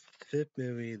 unrated. The fifth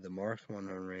movie, The Marks 1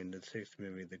 unrated. The sixth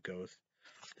movie, The Ghost,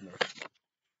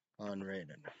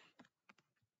 unrated.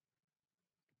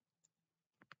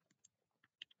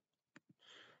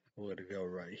 We're gonna go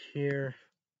right here.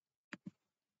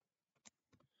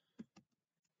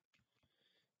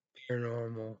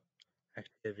 Paranormal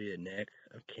Activity Next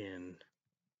of Kin.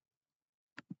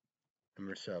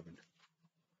 Number 7.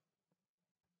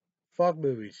 Fuck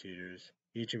movie theaters.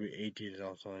 Each of the 18 is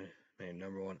also made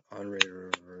number 1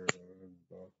 unrated.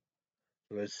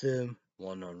 With Sim,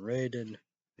 1 unrated.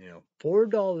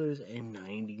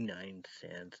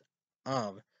 $4.99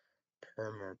 of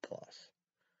Perma Plus.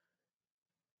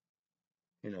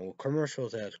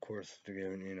 Commercials as, of course, they're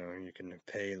giving, you can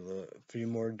pay a few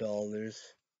more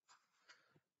dollars.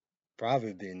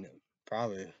 Probably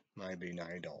might be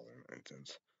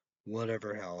 $9.09.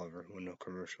 Whatever, however, when no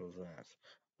commercials last.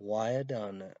 Why I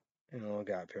done it? I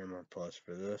got Paramount Plus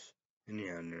for this and the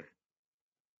under.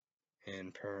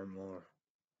 And Paramount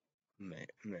made.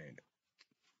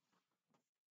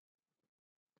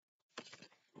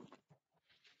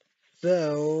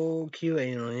 So, Q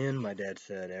Alien, my dad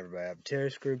said everybody have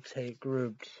terrorist groups, hate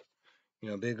groups,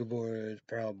 bigger boys,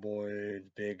 proud boys,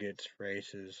 bigots,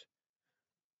 races,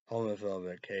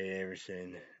 homophobic, hate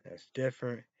everything that's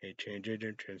different, hate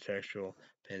transgender, transsexual,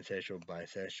 pansexual,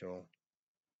 bisexual,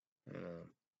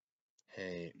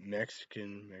 hate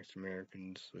Mexican, Mexican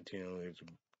Americans, Latino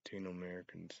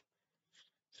Americans,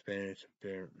 Spanish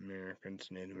Americans,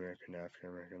 Native American, African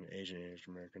American, Asian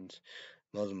Americans,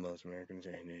 Muslim Americans,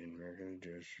 and Indian Americans,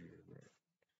 Jewish Americans.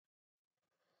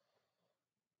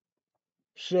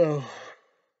 So,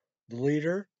 the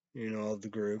leader, of the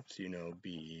groups,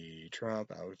 be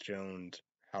Trump, Alex Jones,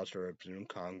 House of Representatives,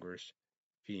 Congress,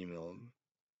 female,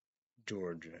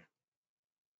 Georgia,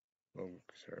 Republican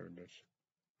Conservatives,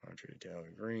 Marjorie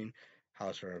Taylor Greene,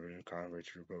 House of Representatives,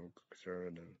 Congress, Republican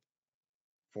Conservative,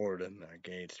 Florida, Matt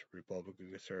Gaetz, Republican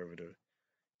Conservative,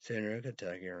 Senator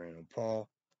Kentucky, Randall Paul,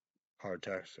 Hard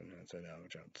Texan, outside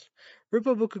Alex Jones.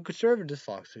 Republican Conservatives,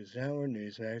 Fox News Network,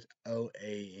 Newsmax,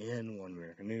 OAN, One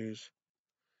American News,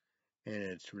 and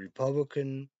it's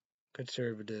Republican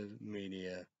conservative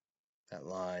media that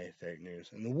lie, fake news,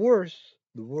 and the worst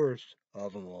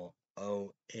of them all,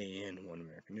 OAN, One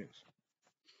American News.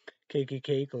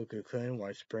 KKK, Ku Klux Klan,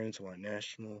 white supremacists, white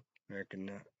national,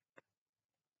 American,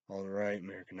 all the right,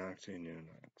 American Nazi,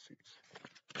 neo-Nazis.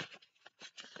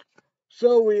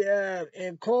 So we have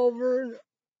Ann Culver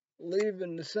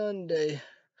leaving the Sunday.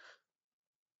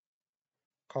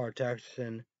 Carl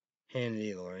Texan,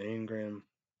 Hannity, Laura Ingraham.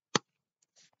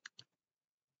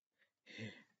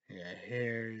 Yeah,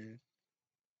 here.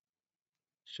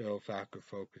 Show factor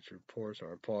focus reports.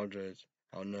 I apologize.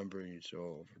 Outnumber you so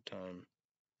over time.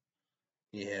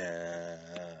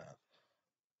 Yeah.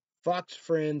 Fox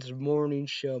Friends morning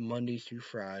show Monday through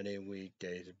Friday,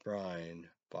 weekdays. Brian.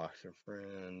 Fox and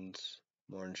Friends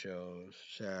morning shows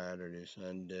Saturday,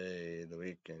 Sunday, the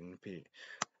weekend. Pete.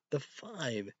 The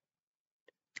 5.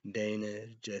 Dana,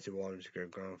 Jesse Waters, Greg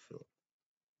Gronfield.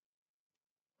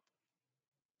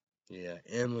 Yeah,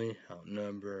 Emily,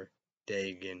 Outnumber,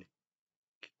 Dagan,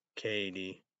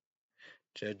 Katie,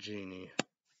 Judgini,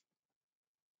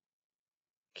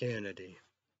 Kennedy.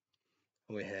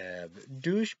 We have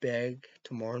Douchebag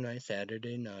tomorrow night,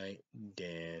 Saturday night.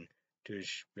 Dan,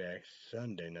 Douchebag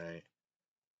Sunday night.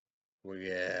 We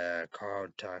got Carl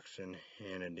Toxin,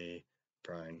 Hannity,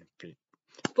 Brian, Pete.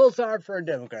 Full side for a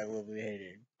Democrat will be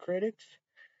hated. Critics,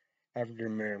 African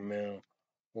American male,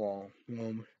 long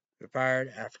woman, fired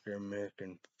African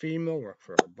American female, worked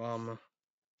for Obama.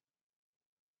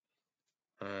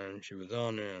 And she was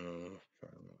on there,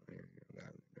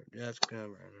 Jessica,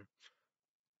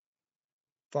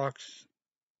 Fox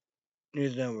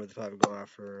News Network, the five go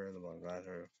after the black guys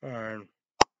are fired,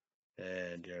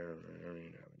 and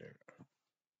Jeremy,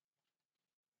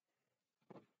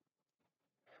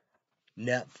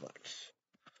 Netflix.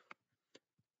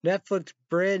 Netflix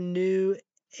brand new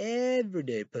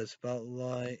everyday put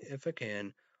spotlight if I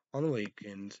can on the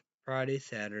weekends, Friday,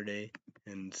 Saturday,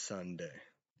 and Sunday.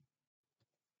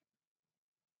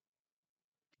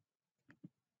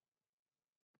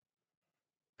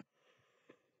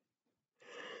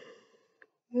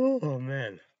 Oh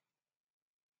man.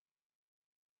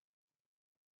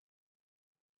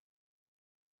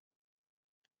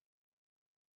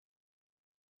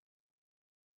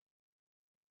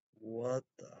 What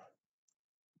the?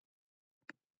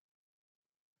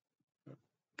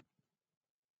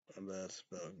 I best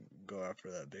go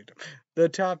after that big time. The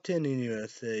top 10 in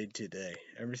USA today.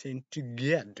 Everything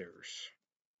together.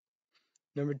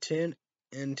 Number 10,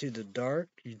 Into the Dark.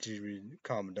 You just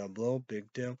comment down below.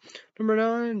 Big deal. Number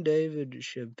 9, David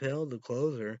Chappelle, The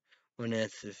Closer. When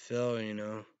that's the film, you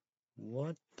know.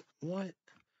 What? What?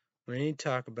 When he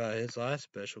talk about his last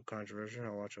special controversy, I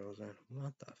watch all that.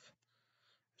 What the?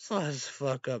 It's a lot of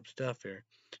fuck up stuff here.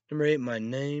 Number 8, My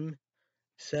Name.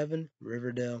 7,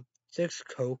 Riverdale. 6,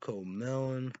 Coco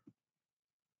Melon.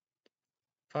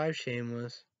 5,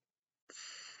 Shameless.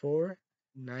 4,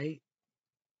 Night.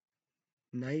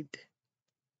 Night.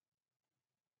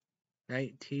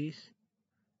 Night Teeth.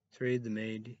 3, The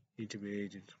Maid. YouTube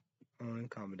agents.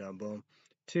 Comment down below.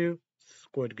 2,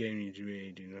 Squid Game YouTube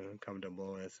agent. Comment down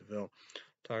below. SFL.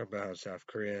 Talk about how South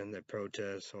Korea and the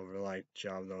protests over like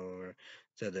jobs all over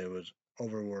said they was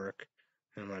overwork.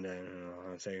 And my dad,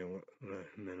 I was saying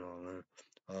meant all that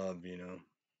of then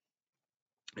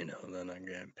I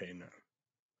get paid now.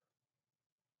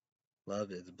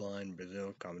 Love is blind.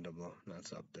 Brazil. Comment down below.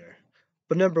 That's up there.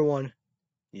 But number 1,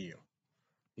 you.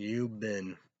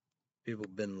 People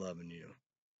been loving you.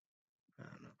 I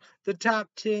don't know. The top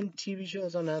 10 TV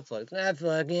shows on Netflix.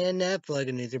 Netflix,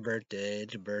 and it's your birthday.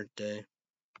 It's your birthday.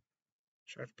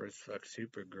 Sharpsburg's fuck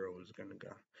Supergirl was gonna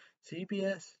go.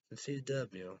 CBS and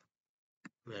CW.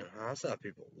 Man, I saw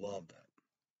people love that.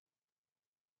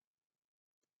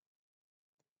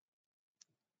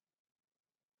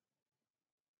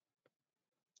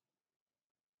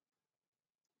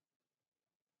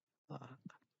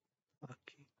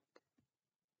 Locky.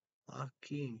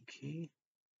 Locky and Key.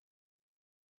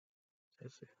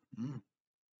 That's it. Mm.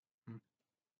 Mm.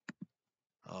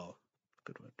 Oh,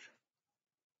 good one.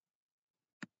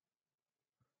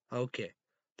 Okay.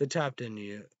 The top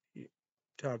 10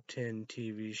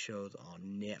 TV shows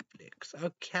on Netflix.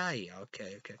 Okay.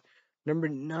 Number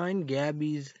 9,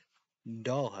 Gabby's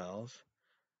Dollhouse.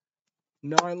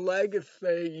 9,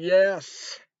 Legacy.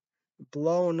 Yes.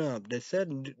 Blowing up. They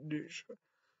said,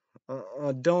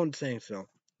 don't think so.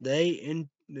 They in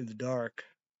the dark.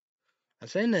 I'm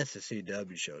saying that's a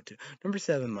CW show too. Number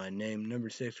 7, My Name. Number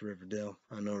 6, Riverdale.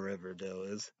 I know Riverdale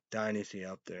is Dynasty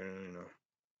up there.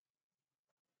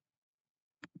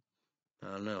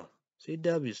 I don't know.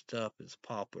 CW stuff is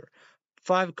popular.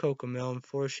 5, Cocomelon.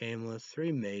 4, Shameless.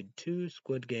 3, Made. 2,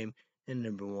 Squid Game. And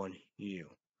number 1, You.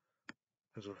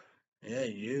 Yeah,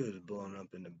 You is blowing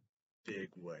up in a big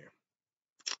way.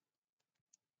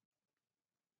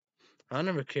 I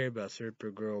never cared about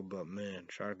Supergirl, but man,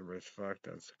 Shark vs. Fox,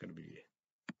 that's gonna be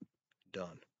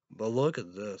done. But look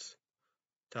at this.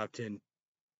 Top 10,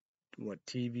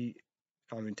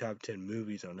 top 10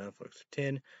 movies on Netflix.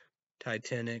 10,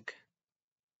 Titanic.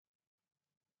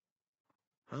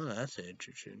 Oh, that's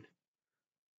interesting.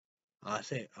 I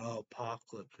say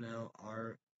Apocalypse Now,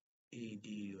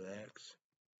 REDUX.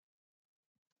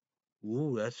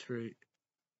 Ooh, that's 3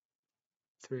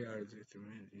 hours, 50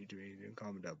 minutes. You can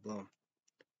comment down below.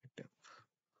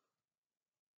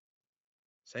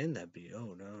 Saying that be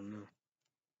old, I don't know.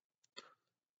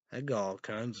 I got all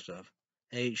kinds of stuff.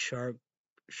 8, Shark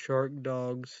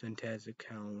Dogs, Fantastic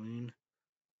Halloween.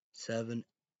 7,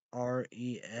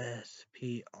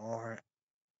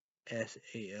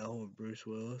 RESPRSAL with Bruce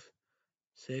Willis.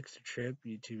 6, Trip.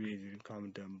 YouTube user,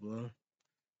 comment down below.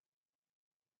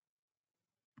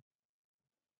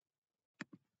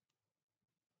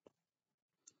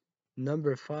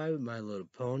 Number 5, My Little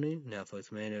Pony.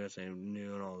 Netflix made it. Same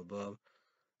new and all above.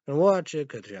 And watch it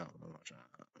because you don't watch it.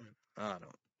 I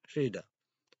don't. She does.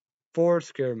 4,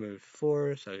 Scary Movie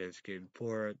 4. So I get scared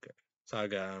 4.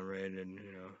 Saga unrated.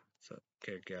 So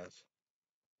kick ass.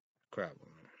 Crap.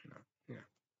 Yeah.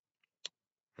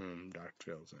 Dr.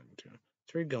 Phil's in too.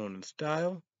 3, Going in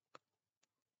Style.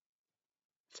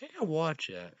 I think I watch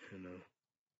that.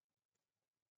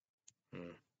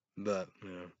 But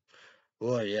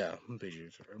well, yeah,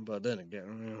 pictures. But then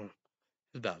again,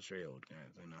 it's about 3 old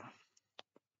guys.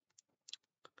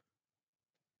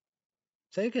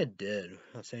 I think I did.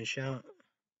 I think sound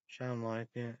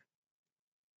like it.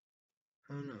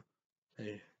 I don't know.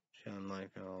 Hey, Kind of like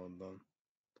all of them.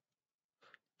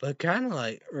 But kind of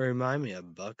like remind me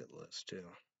of Bucket List too.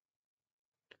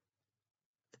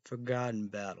 Forgotten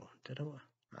Battle. Did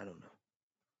I don't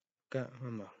know.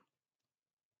 I'm a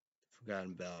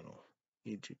Forgotten Battle.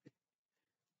 YouTube.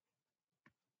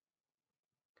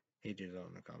 Ages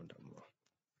on the comment down below.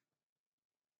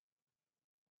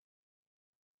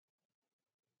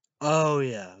 Oh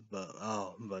yeah, but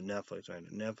Netflix ran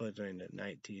it. Netflix ran it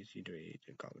 19 C3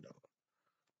 and comment down below.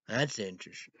 That's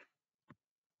interesting.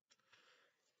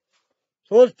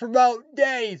 So let's promote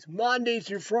days. Monday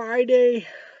through Friday.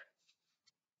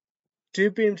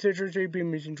 2 p.m. Central, 3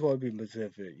 p.m. Eastern, 12 p.m.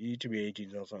 Pacific. YouTube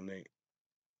 18 also make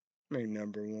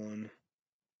number one.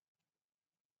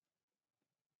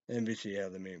 NBC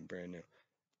have the make brand new.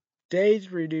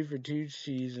 Days renewed for 2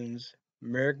 seasons.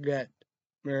 American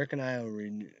Idol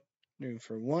renewed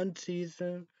for 1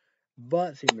 season.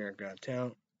 But the American Got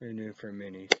Talent renewed for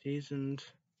many seasons.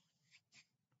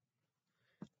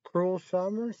 Cruel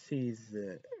Summer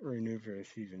season renewed for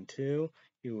season 2.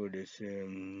 You would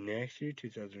assume next year,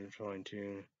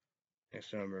 2022,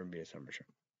 next summer would be a summer show.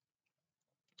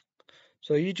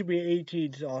 So YouTube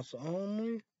 18 also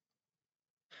only.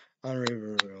 On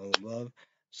River all above.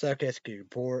 Sarcastic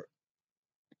Report.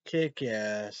 Kick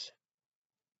Ass.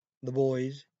 The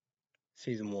Boys.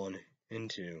 Season 1 and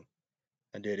 2.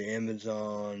 I did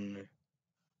Amazon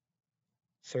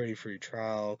 30 free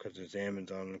trial because it's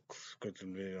Amazon exclusive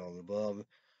video all above.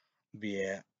 Be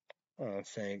at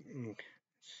thank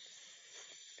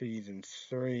season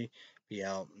 3 be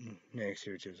out next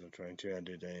year 2022. I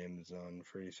did the Amazon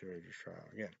free service trial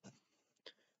again.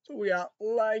 So we got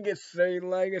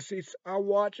Legacies. I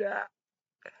watch that.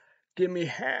 Give me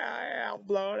hell,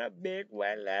 blowing up big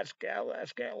wet. Let's go.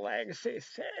 Legacy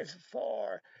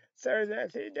 6-4. Thursday,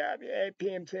 CW, 8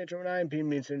 p.m. Central, 9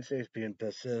 p.m. Eastern, 6 p.m.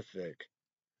 Pacific.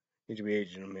 Need to be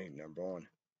agent to make number 1.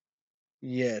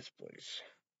 Yes, please.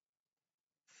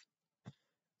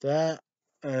 That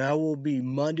will be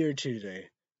Monday or Tuesday.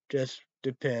 Just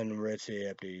depend on Red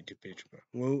Sea update to pitch.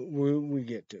 We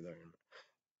get to there.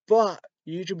 But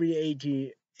YouTube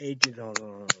be 80,000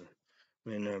 on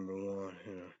number 1.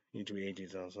 You know, YouTube be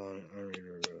 80,000 on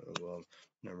well,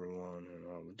 number 1 and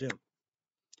all we do.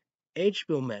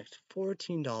 HBO Max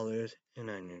 $14.99.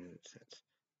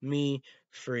 Me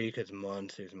free because I'm on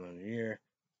 6 months a year.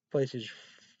 PlayStation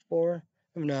 4.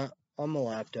 If not, on my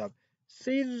laptop.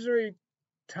 Season 3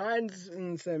 Titans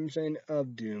and Samson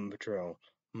of Doom Patrol.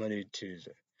 Monday,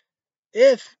 Tuesday.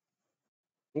 If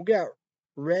we got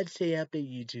Red State Update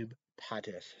YouTube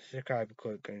podcast, subscribe,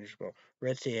 click, and scroll.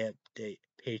 Red State Update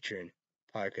Patreon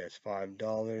podcast,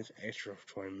 $5 extra for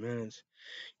 20 minutes.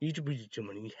 YouTube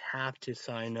money. You have to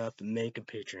sign up and make a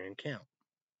Patreon account.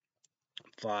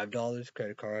 $5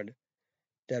 credit card,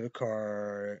 debit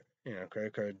card,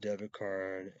 credit card, debit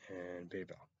card, and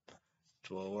PayPal.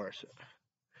 It's well worth it.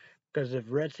 Because if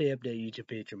Red State Update YouTube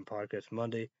Patreon podcast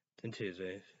Monday, then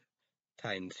Tuesday,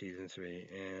 Titan Season 3,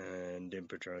 and Doom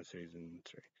Patrol Season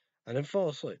 3. I didn't fall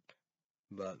asleep,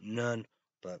 but none,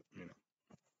 but,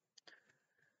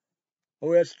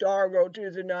 We have Stargirl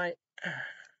Tuesday night,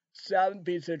 7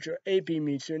 p.m. Central, 8 p.m.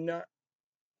 Eastern,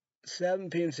 7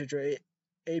 p.m. Central,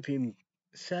 8 p.m.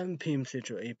 7 p.m.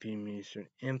 Central, 8 p.m. Eastern,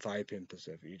 and 5 p.m.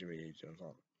 Pacific. Each of 8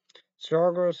 on.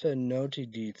 Stargirl said no to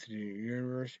D3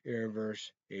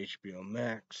 Universe, HBO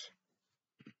Max.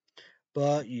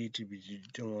 But YouTube is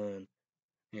doing,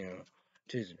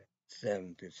 Tuesday,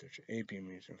 7 p.m. Central, 8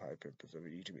 p.m. Eastern, 5 p.m.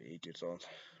 Pacific. YouTube 8 years old.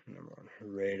 Number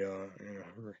 1. Radar,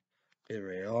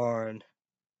 radar.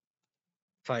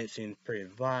 Fight scenes pretty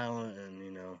violent,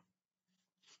 and,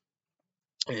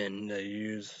 and they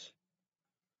use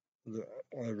the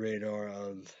radar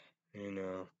of,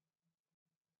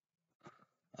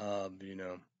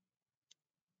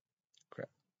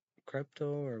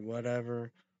 crypto or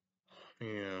whatever,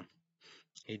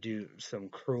 they do some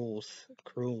cruel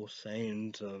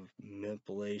sayings of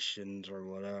manipulations or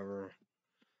whatever,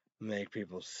 make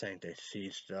people think they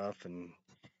see stuff and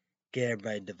get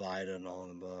everybody divided and all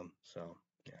of them. So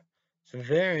yeah, it's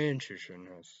very interesting.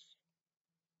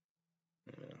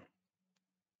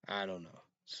 I don't know.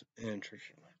 It's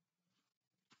interesting.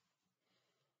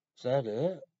 Is that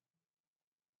it?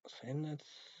 I think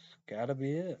that's gotta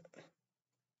be it.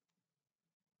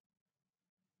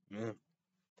 Yeah.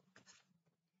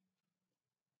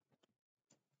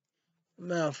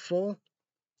 Mouthful.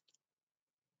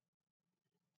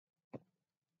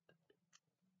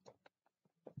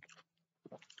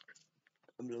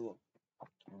 I'm doing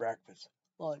breakfast,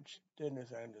 lunch, dinner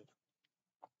sandwich.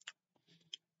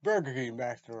 Burger King,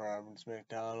 Baskin Robbins,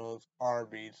 McDonald's,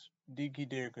 Arby's, Dinky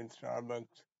Dick, and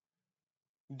Starbucks.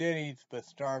 Denny's, but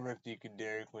Starbucks, you can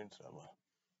Dairy Queen somewhere.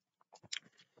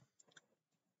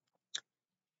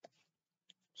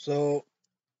 So,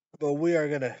 but we are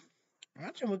gonna.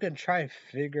 Actually, we're gonna try and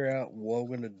figure out what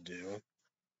we're gonna do.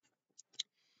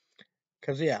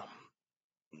 Cause yeah,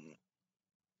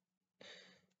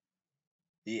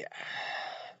 yeah,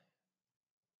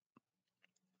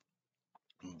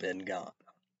 been gone.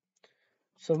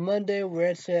 So Monday, we're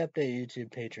at Stay Update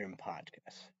YouTube Patreon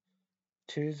podcast.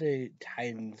 Tuesday,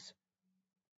 Titans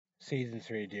Season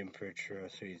 3, Doom Patrol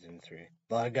Season 3.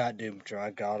 But I got Doom Patrol. I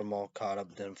got them all caught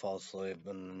up, didn't fall asleep,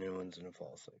 and the new ones didn't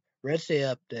fall asleep. Red State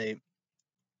Update,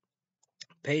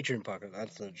 Patreon Pocket,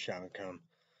 that's the shout come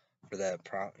for that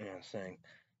thing.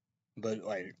 But,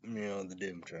 like, the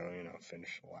Doom Patrol,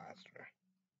 finished last.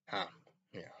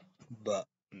 Yeah. But,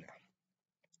 no.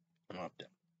 I'm up to.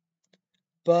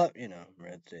 But,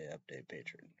 Red State Update,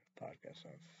 Patreon podcast.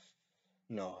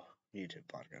 No, YouTube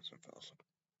podcast, I fell asleep.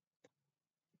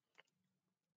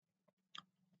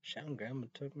 Sharon Grandma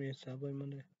took me to Subway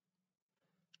Monday?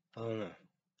 I don't know.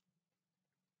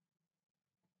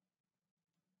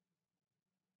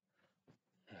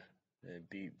 They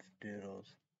beef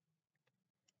doodles.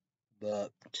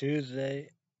 But Tuesday,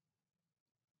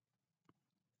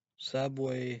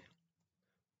 Subway,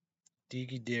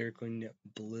 Diki Dairy Queen,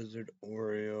 Blizzard,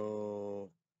 Oreo,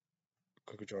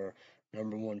 Cookie Jar,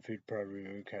 number one food product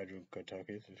review, Casual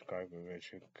Kentucky, subscribe to the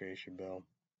notification bell,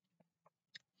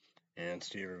 and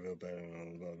Steve Reveal better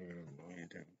than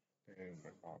YouTube.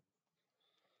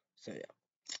 So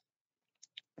yeah,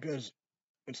 because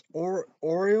it's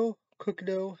Oreo, cookie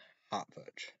dough, hot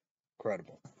fudge,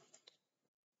 incredible.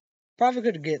 Probably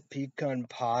could get pecan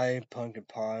pie, pumpkin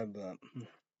pie, but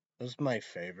this is my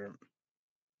favorite.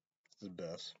 It's the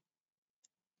best.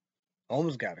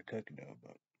 Almost got a cookie dough,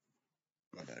 but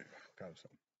my bad. Got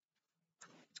some.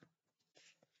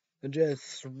 And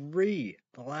just the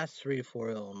last three for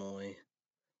Illinois.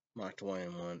 Mark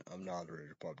Twain one. I'm not ready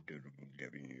to pop dude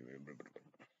giving you.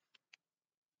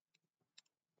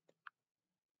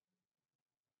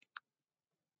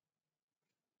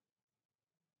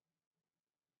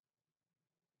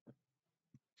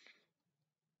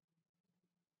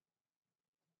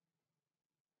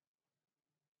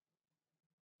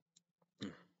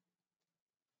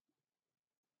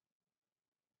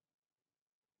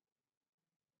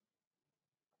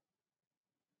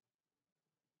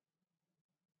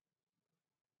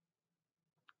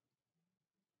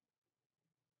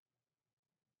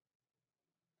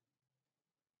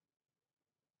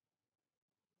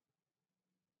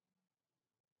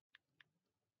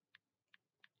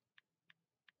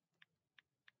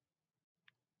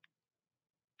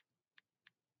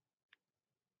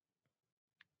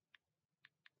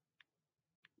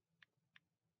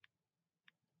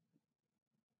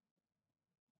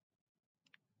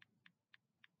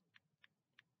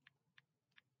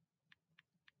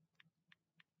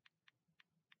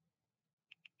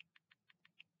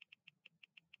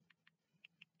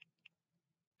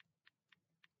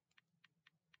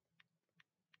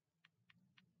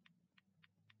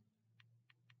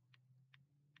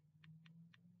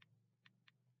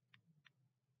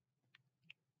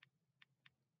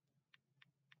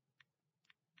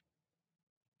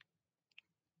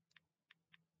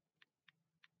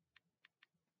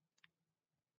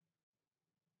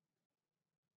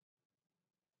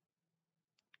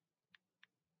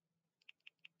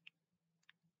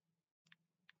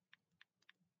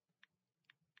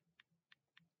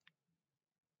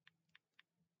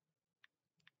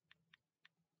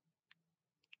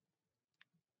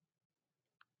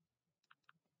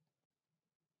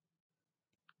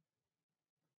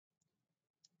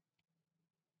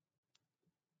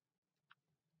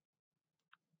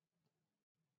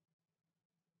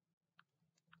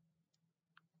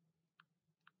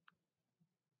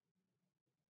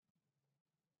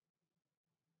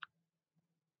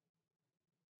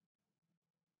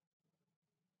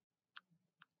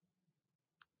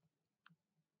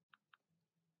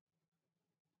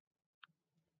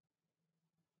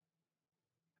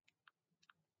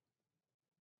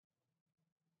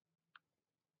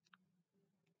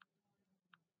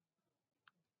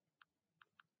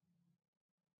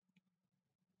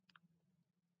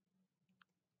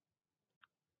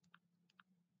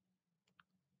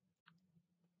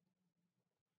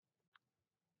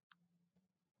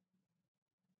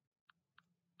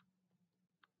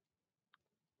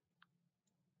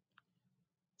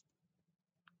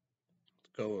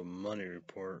 Let's go with money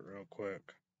report real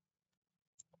quick.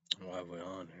 What have we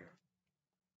on here?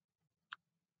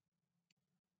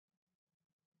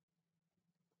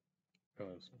 So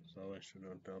I should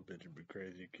know dump it to be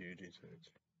crazy cuties.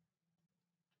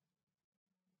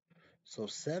 So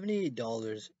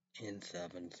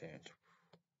 $78.07.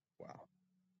 Wow.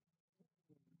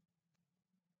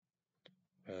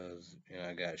 Because,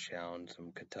 I got Shallon,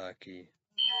 some Kentucky.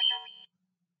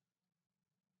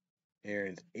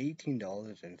 Aaron's $18.37.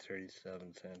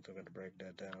 I'm going to break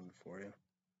that down for you.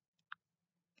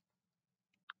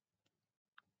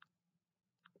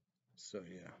 So,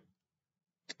 yeah.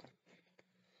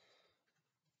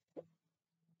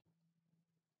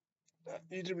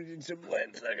 These are some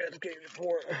blends I got to get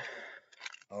for.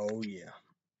 Oh, yeah.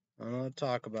 I'm going to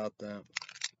talk about that.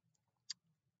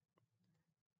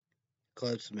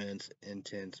 Clips mints,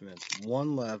 intense mints.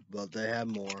 One left, but they have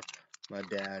more. My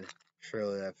dad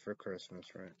surely that for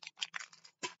Christmas, right?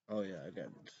 Oh yeah, I got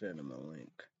to send him a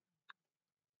link.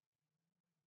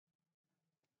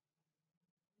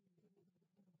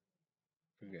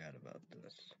 Forgot about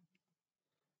this.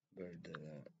 Better do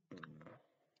that.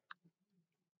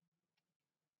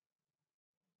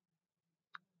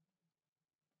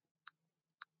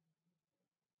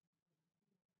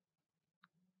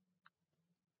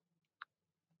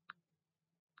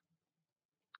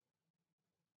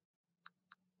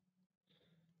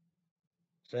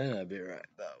 So I'll be right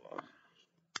back.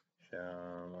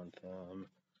 Some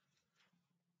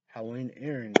Halloween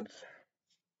errands.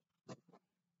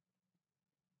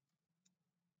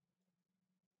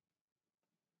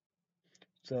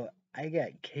 So I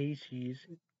got Casey's,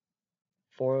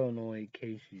 4 Illinois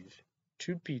Casey's,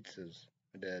 2 pizzas.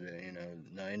 That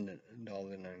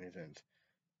 $9.90.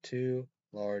 2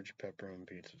 large pepperoni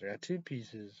pizzas. I got 2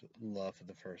 pieces left of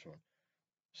the first one.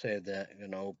 Save that.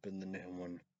 Gonna open the new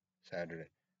one Saturday.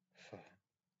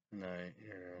 9,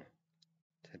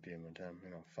 10 p.m. time.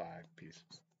 5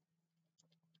 pieces.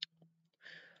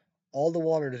 All the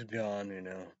water is gone.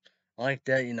 I like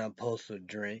that. You're not supposed to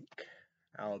drink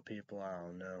out of people. I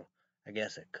don't know. I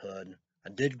guess it could. I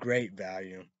did great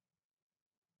value.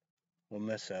 We'll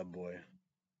miss that boy.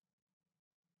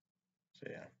 So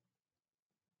yeah.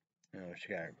 She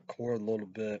got cord a little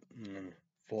bit and then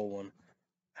full one.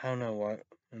 I don't know what.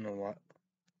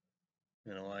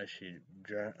 Why she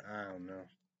drank. I don't know.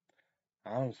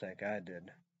 I don't think I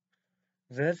did.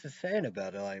 So that's the saying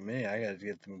about it. Like me, I gotta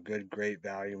get some good, great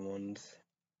value ones.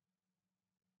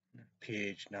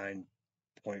 pH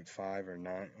 9.5 or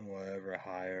 9, whatever,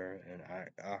 higher, and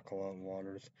alkaline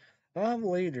waters. Not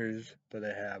liters, but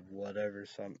they have whatever,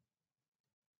 some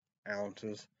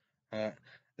ounces. Uh,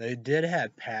 they did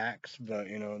have packs, but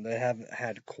they haven't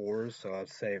had cores, so I'll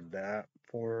save that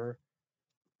for her.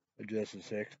 Just a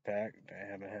 6-pack. I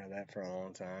haven't had that for a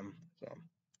long time,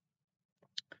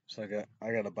 so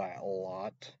I gotta buy a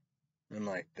lot, and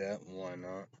like that, why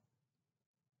not?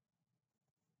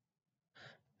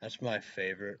 That's my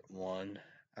favorite one.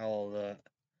 All the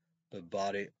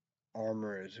body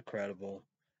armor is incredible.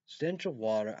 Stench of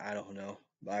water, I don't know,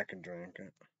 but I can drink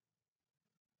it.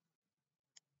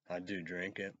 I do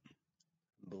drink it, I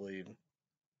believe.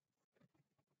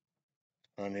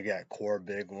 And they got core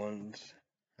big ones.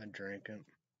 I drink it.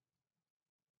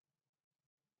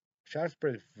 Shot's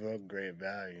pretty great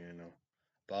value.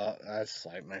 But that's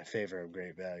like my favorite of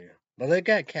great value. But they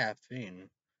got caffeine.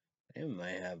 They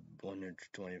might have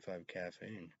 125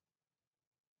 caffeine.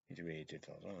 Need to be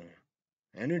 18,000.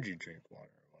 Energy drink water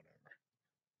or whatever.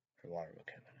 Or water with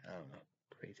Kevin. I don't know.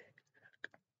 Crazy.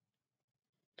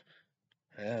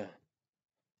 Yeah.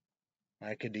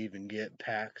 I could even get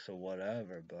packs or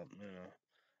whatever, but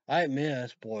I admit I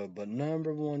spoiled. But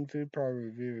 #1 food product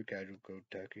reviewer, Casual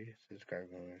Kentucky. Subscribe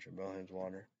to Bellhens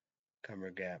Water,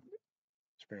 Cumber Gap,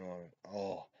 Spring Water.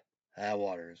 Oh, that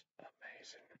water is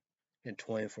amazing. Get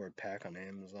 24 pack on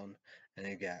Amazon, and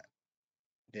they got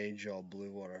Deja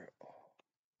Blue Water. Oh,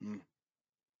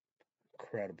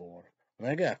 incredible water. And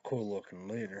they got a cool looking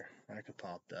liter. I could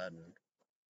pop that in.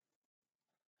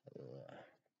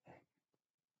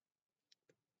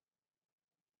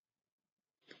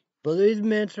 But these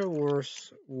mints are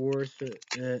worth it.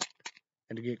 And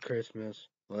to get Christmas.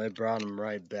 Well, they brought them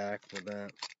right back for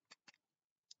that.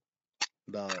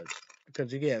 But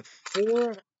because you get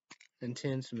 4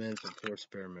 intense mints and 4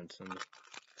 spearmints, and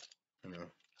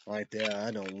like that,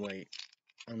 I don't wait.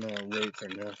 I'm not wait for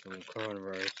nothing.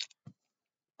 Coronavirus,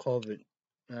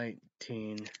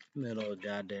 COVID-19, middle of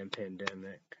goddamn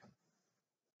pandemic.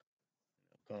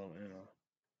 Oh,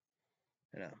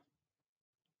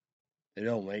 they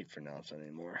don't wait for nothing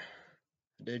anymore.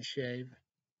 I did shave.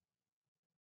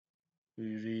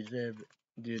 Do these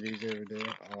every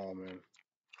day. Oh man,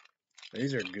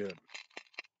 these are good.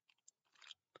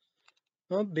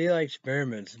 Don't be like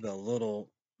experiments, but little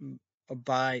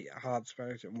buy hot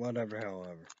spice or whatever,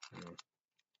 however.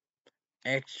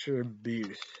 Extra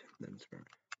boost.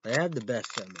 They have the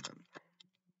best M&M.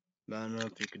 But I don't know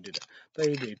if you could do that. But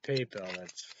you do PayPal,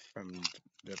 that's from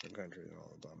different countries and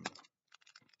all of them.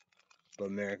 But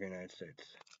America, United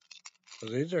States. So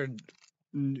these are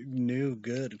new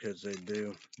good because they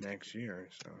do next year.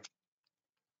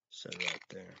 So right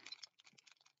there.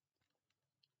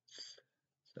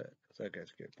 So that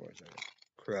guy's skateboards are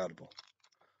incredible.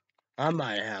 I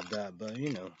might have that, but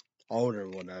older,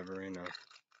 whatever.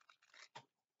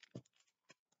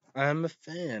 I'm a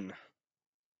fan.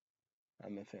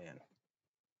 I'm a fan.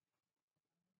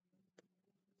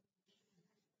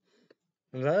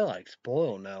 'Cause I like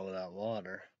spoiled now without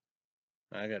water.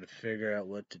 I got to figure out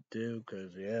what to do,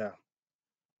 cause they have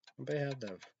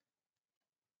that.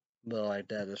 But like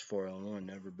that is for Illinois.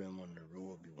 Never been one to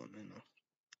rule be one.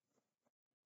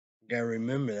 Gotta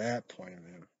remember that point of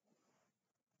view.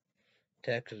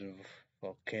 Texas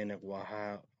volcanic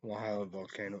Ohio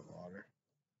volcanic water.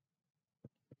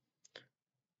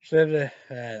 So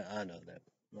I know that.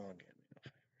 I'll get me no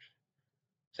favors.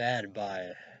 It's added by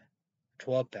a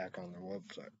 12-pack on their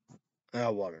website.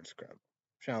 That water's crap.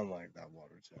 Sound like that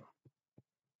water too.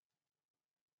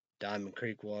 Diamond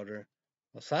Creek water.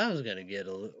 Well, so I was gonna get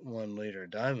 1 liter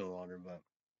of diamond water, but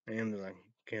Amazon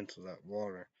canceled that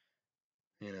water.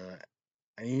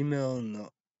 I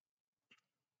emailed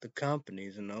the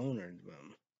companies and the owners, but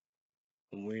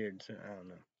weird. I don't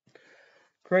know.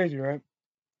 Crazy, right?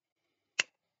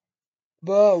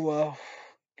 But well,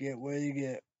 get what you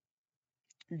get.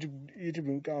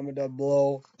 YouTube comment down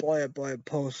below. Play it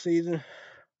postseason.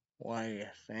 What are you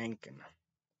thinking?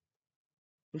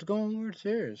 Let's go on World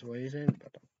Series. What are you thinking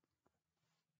about that?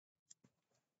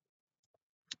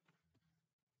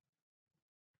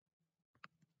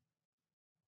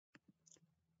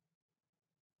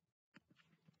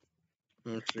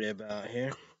 Let's see about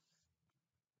here.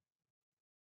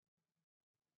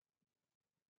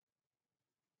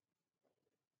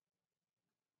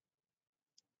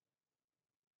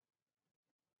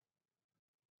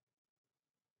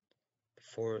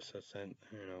 Forrest has sent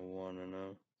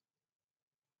 1-0.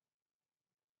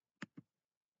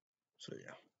 So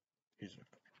yeah, he's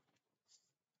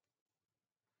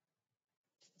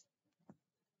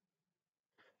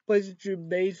plays your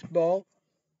baseball.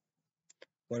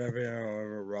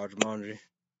 Whatever, Roger Mondry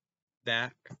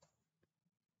back.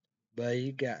 But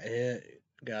he got hit,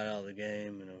 got out of the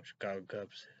game, Chicago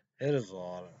Cubs hit us a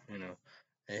lot,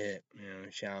 they hit,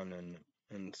 Shawn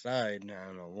in the side, I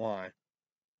don't know why.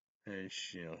 And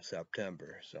it's,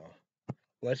 September, so.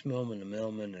 Wes Millman, the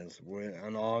Millman is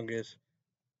in August,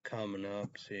 coming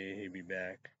up, see, he'd be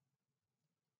back.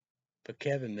 But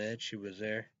Kevin Mitch, he was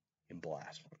there, he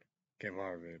blasted one. Came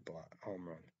Harvey, home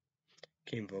run.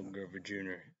 Kimbo Grover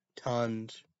Jr.,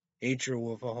 tons. Acher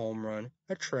with a home run,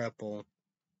 a triple,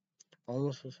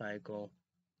 almost a cycle.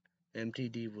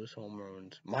 MTD was home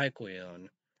runs. Michael Young.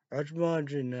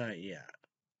 Archibald not yet.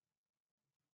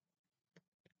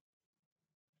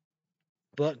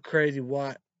 But Crazy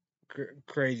White,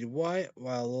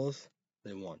 Wildlos,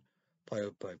 they won. Play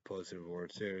positive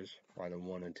World Series, why they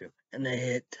 1 and 2. And they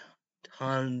hit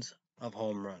tons of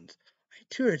home runs. Like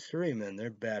 2 or 3, man, their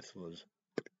bats was.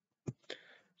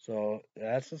 So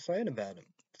that's the sign about it.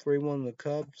 3-1 the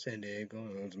Cubs, San Diego,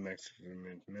 and it was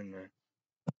Mexican midnight.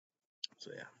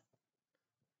 So yeah.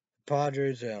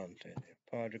 Padres, San Diego.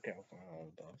 Padres, California,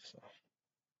 all above, so.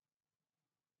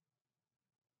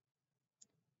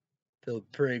 Feel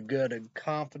pretty good and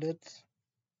confident.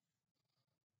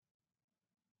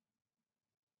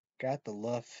 Got the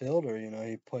left fielder,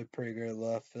 he played pretty good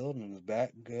left field and his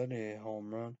bat good, he hit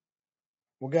home run.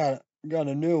 We got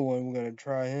a new one, we're gonna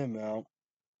try him out.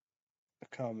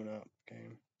 Coming up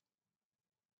game.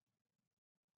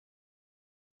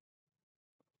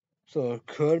 So it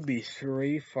could be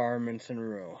 3 firemen in a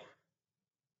row.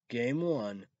 Game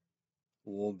 1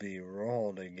 will be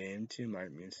Rojalde. Game 2,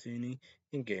 Mike Mancini.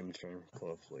 And game 3,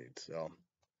 Cliff Lead. So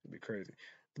it'll be crazy.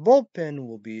 The bullpen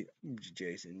will be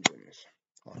Jason Jennings.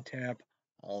 On tap,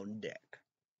 on deck.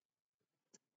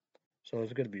 So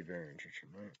it's going to be very interesting,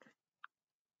 right?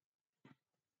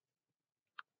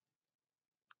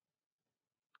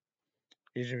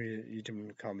 You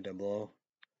can comment down below.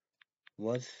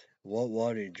 What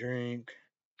water do you drink?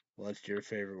 What's your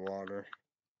favorite water?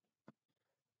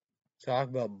 Talk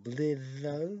about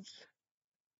Blizzards.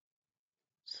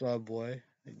 Subway.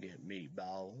 They get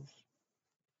meatballs.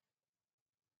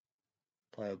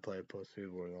 Play, post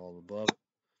food with all above.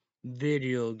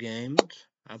 Video games.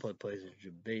 I play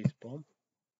PlayStation baseball.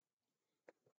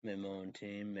 Made my own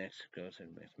team. Mexico said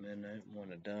next midnight.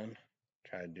 One and done.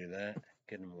 Try to do that.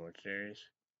 Get in the World Series.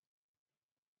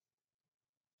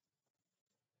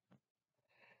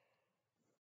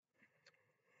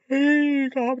 Hey,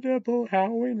 comment about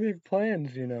Halloween big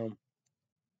plans,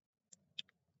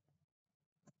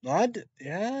 I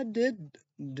did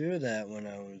do that when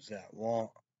I was at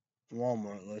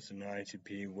Walmart listening to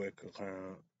ICP Wick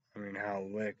account. I mean, How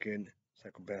Wicked,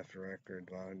 Psychopath Record,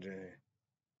 Wild J.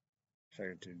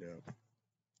 Second two dope.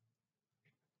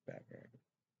 Bad record.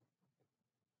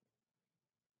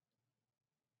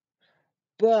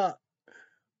 But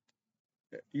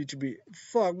YouTube,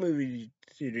 fuck movie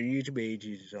theater, YouTube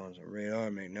AG songs on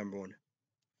radar make number one.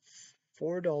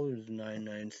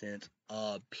 $4.99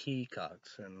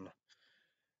 peacocks, and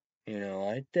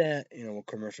like that,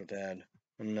 commercial ad,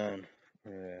 and none,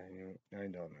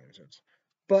 $9.99.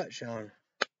 But Sean,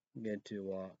 get to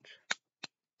watch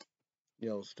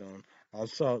Yellowstone. I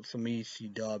saw some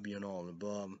ECW and all the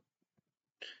above.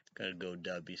 Gotta go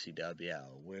WCW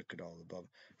out, Wicked all the above.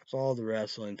 It's all the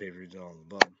wrestling papers and all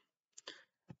the above.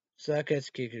 Suckhead's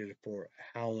kicker for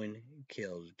Howard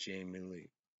kills Jamie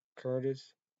Lee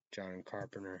Curtis, John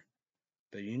Carpenter,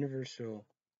 the Universal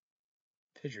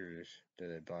Pictures that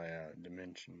they buy out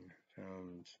Dimension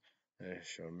Films that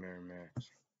show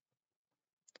Miramax.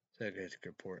 Suckhead's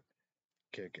report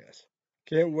kick-ass.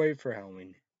 Can't wait for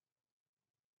Halloween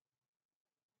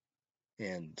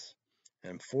ends.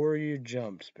 And for you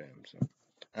jump spam. So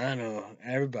I know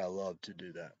everybody loved to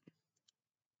do that.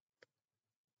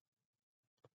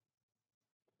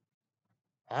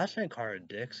 I think Hard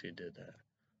Dixie did that.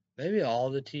 Maybe all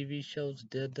the TV shows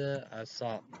did that. I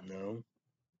thought no,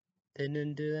 they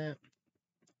didn't do that.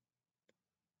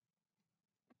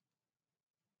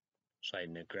 It's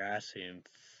like Degrassi and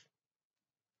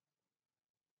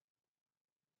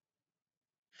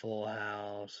Full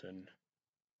House and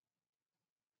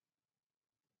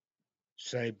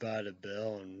Saved by the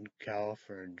Bell and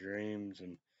California Dreams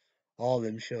and all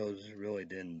them shows really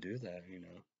didn't do that.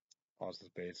 Lost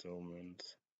Space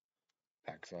Omens,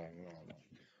 Backside, and all that.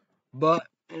 But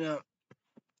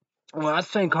well, I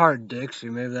think Hard Dixie,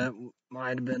 maybe that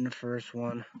might have been the first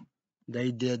one.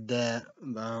 They did that,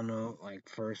 but I don't know, like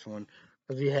first one.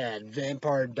 Because you had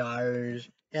Vampire Diaries,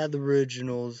 you had the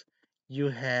originals, you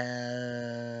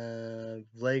have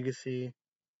Legacy,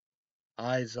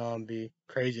 iZombie,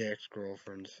 Crazy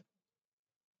Ex-Girlfriends.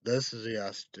 This Is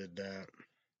Us did that.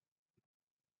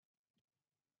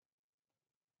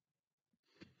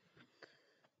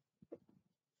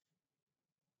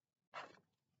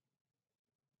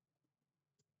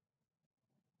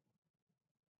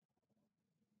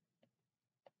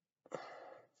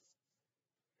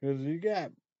 Because you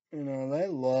got, they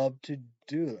love to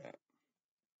do that.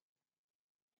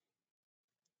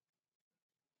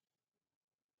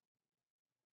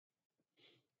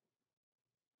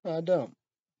 I don't.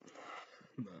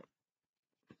 But,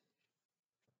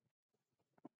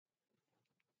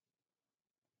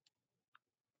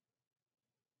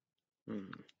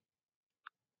 hmm.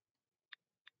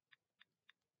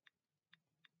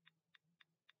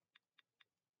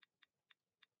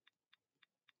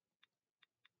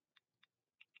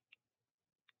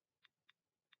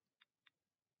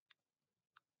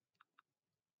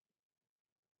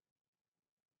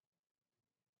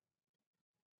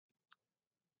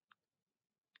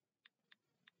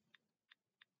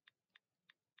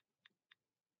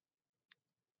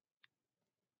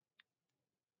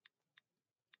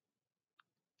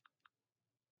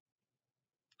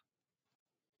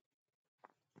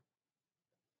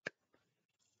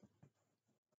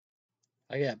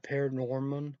 I got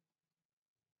Paranorman,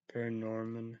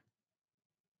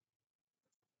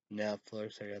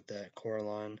 Netflix. I got that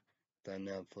Coraline, that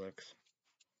Netflix.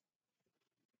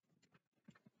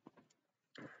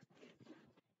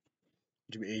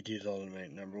 To be AT's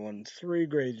Ultimate number one. Three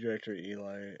great director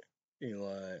Eli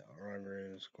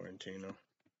Rodriguez Quarantino.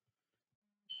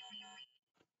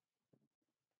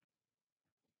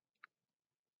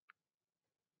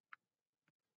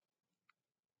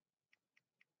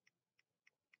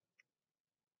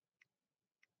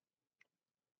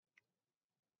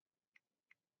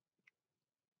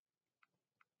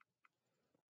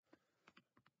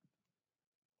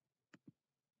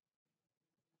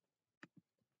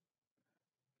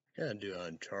 Yeah, do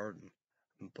Uncharted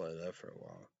and play that for a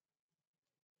while.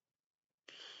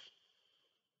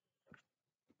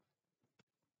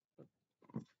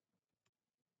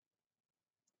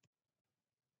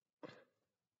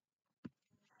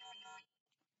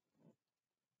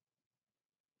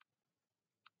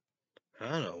 I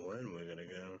don't know when we're gonna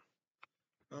go.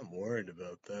 I'm worried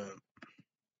about that.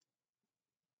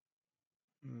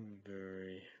 I'm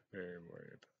very, very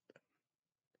worried about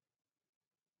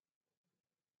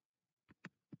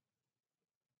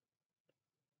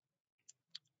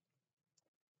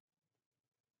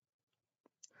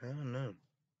I don't know.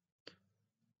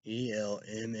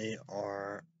 ELMARIACHI.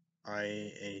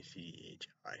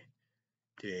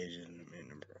 2 A's in the main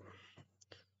number.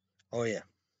 Oh yeah.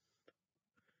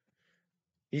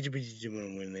 Each of these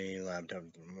will win the laptop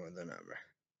more than ever.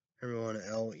 Number 1,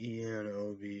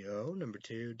 LENOVO. Number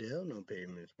 2, Dell. No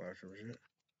payment sponsorship.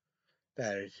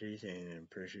 Battery 3, saying and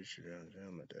purchase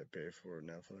how much I pay for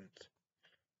Netflix.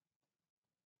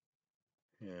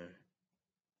 Yeah.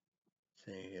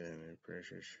 Saying and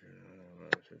purchase how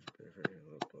much I pay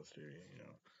for plus 3, you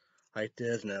know. Like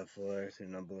this Netflix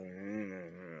and I'm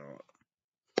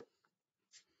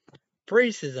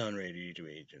Price is on radio to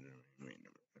agent.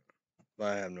 But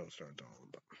I have no start to all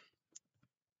about.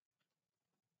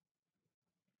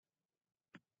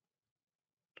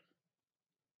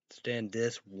 Stand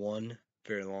this one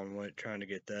very long way trying to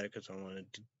get that because I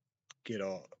wanted to get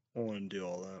all. I want to do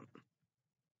all that.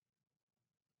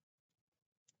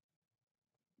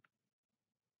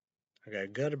 I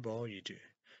got gutter ball YouTube.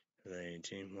 The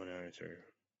 18 1 hour 30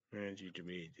 minutes YouTube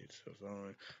agent. So it's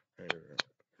on.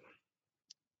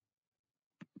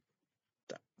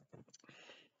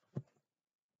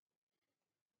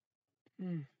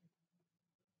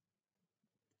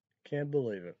 Can't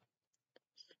believe it.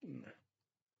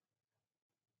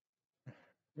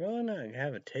 Really not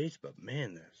have a taste, but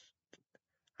man, this.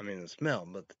 I mean the smell,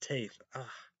 but the taste.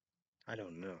 I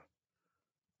don't know.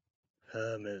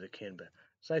 Maybe the can, but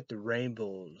it's like the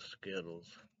rainbow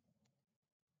Skittles.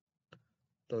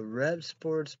 The Rev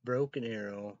Sports Broken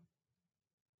Arrow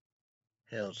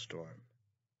Hailstorm.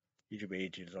 YouTube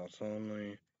agents also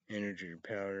only energy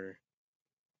powder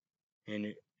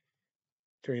and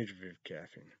 350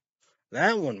 caffeine.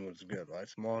 That one was good.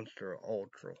 That's Monster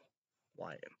Ultra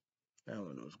White. That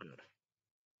one was good.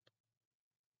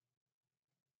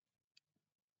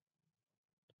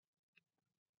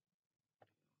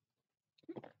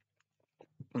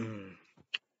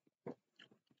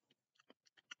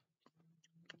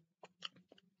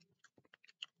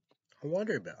 I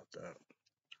wonder about that.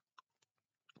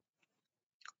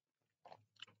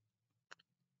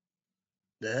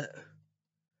 That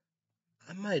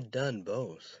I might have done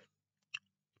both.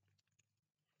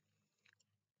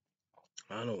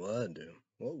 I don't know what I'd do.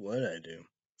 What would I do?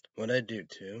 Would I do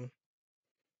two?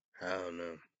 I don't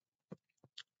know.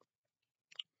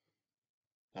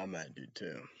 I might do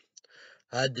two.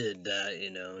 I did that,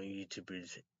 you know,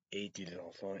 YouTubers 80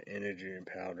 also energy and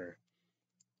powder.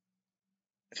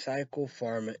 Cycle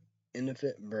Pharma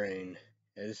Infant Brain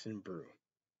Edison Brew.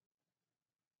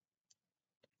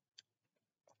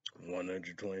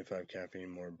 125 caffeine,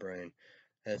 more brain.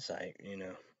 That's like, you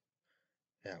know,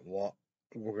 that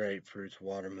grapefruits,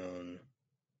 watermelon,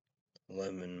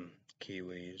 lemon,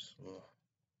 kiwis,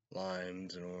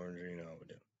 limes, and orange, you know what we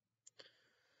do.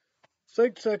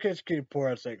 6 seconds, keep pour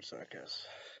out 6 seconds.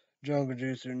 Jungle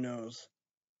Juicer knows.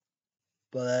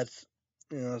 But that's,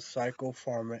 you know, Cycle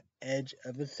Pharma Edge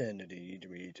of Ascendity.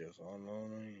 EGBHS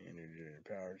online, energy,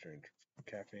 power, drink,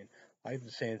 caffeine. I like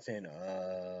the saying,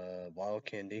 wild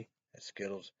candy at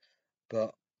Skittles.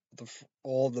 But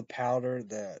all the powder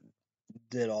that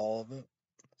did all of it.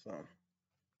 So I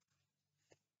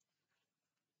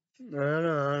don't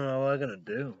know what I'm gonna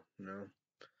do. You know,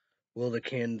 will the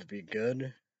cans be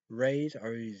good? Ray's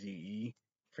REZE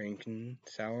Franken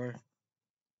sour.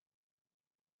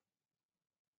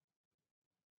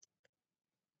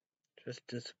 Just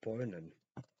disappointed.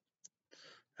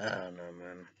 I don't know,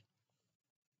 man.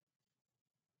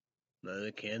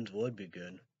 The cans would be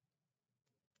good.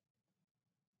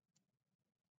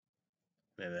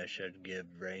 Maybe I should give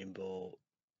Rainbow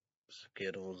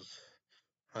Skittles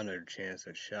 100 chance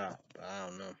at shot, but I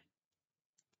don't know.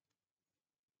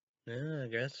 Yeah, I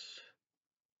guess.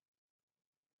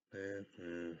 I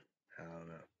don't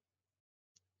know.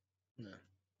 No.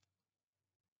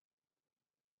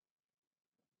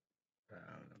 I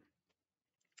don't know.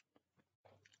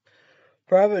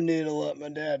 Probably need to let my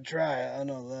dad try it. I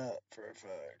know that for a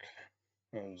fact.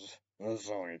 That's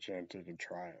the only chance he can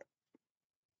try it.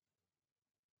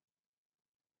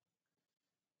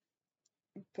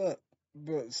 But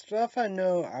stuff I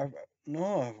know I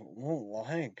won't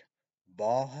like.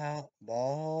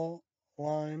 Ball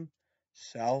Lime,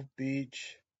 South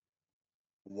Beach,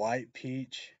 White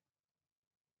Peach,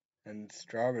 and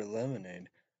Strawberry Lemonade.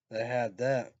 They had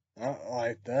that. I don't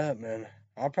like that, man.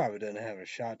 I probably didn't have a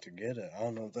shot to get it. I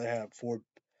don't know if they have four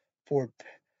four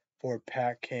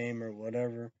pack came or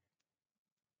whatever.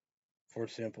 For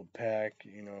simple pack,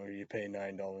 you know, you pay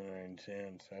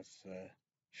 $9.09. That's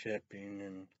shipping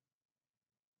and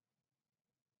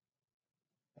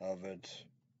of it.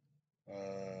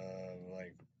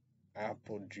 Like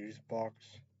apple juice box.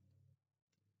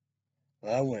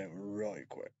 That went really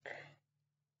quick.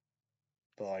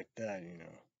 But like that,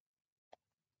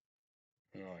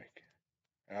 like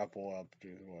Apple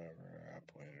updates, whatever,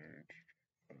 Apple Energy,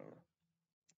 whatever.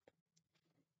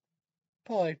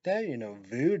 But like that,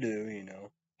 Voodoo,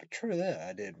 But true that,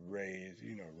 I did Raze,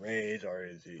 Raze,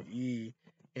 RAZE,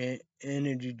 and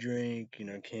energy drink,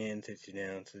 can 16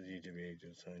 ounces, UTB,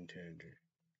 just 110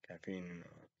 caffeine and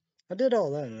all. I did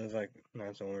all that, and it was like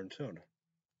nice orange soda.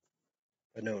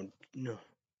 But no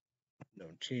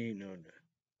tea, no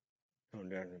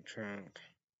Donald Trump.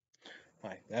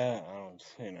 Like that, I don't,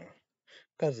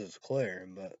 because it's clear,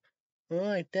 but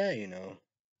like that,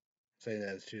 say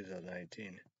that's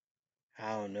 2019.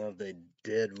 I don't know if they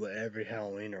did every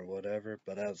Halloween or whatever,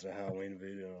 but that was a Halloween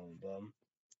video on them.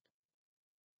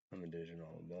 I'm a digital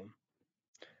on them.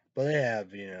 But they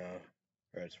have,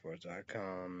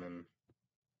 RedSports.com and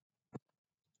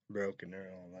Broken and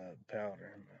all that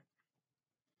powder.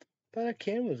 But that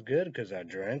can was good because I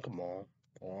drank them all.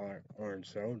 Orange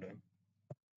soda.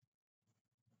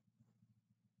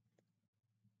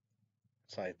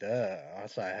 It's like that. I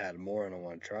thought I had more and I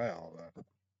want to try all that.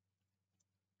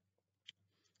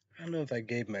 I don't know if I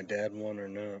gave my dad one or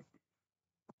not.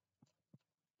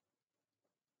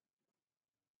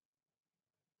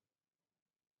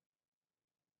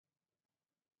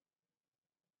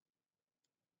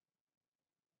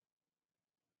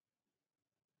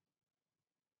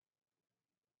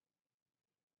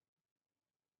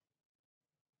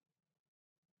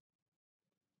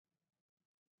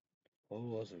 What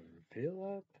was it?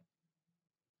 Reveal app?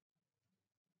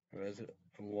 Or is it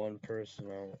one person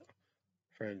on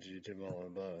Friends YouTube all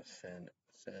above said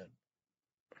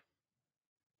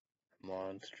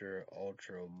Monster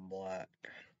Ultra Black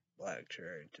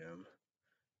Cherry Tim?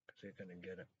 Because he couldn't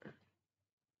get it.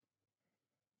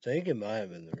 So I think it might have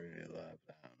been the Reveal app.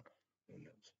 I don't know. Who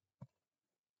knows?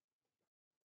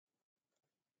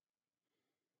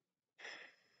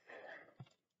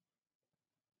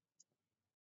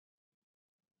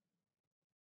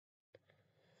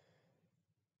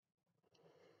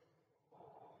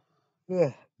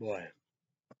 Oh boy.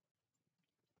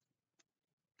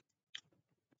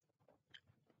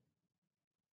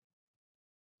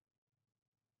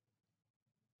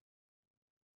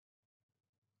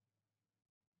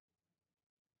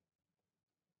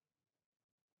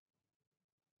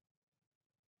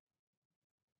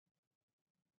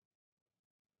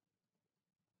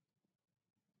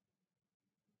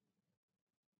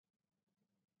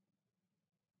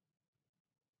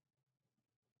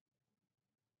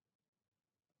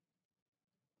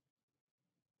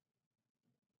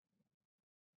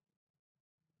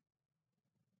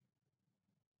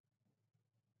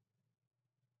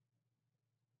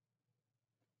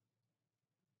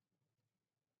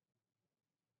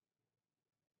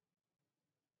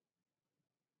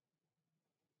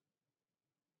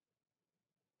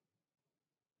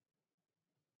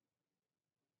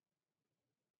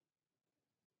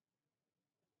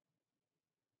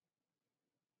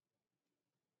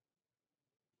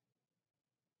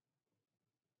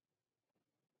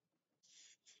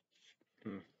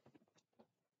 Hmm.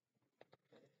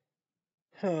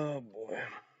 Oh boy.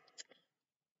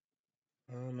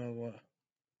 I don't know what.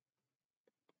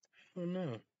 I don't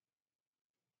know.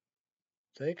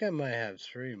 I think I might have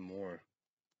three more.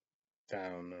 I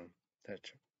don't know.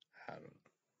 That's I don't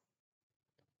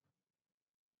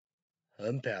know.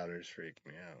 Them powders freak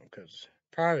me out because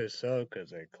probably so because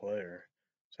they clear.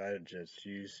 So I just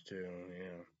used to,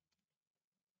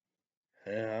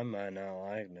 Yeah, I might not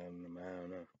like them. I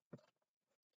don't know.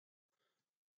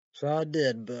 So I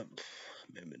did, but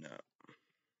maybe not.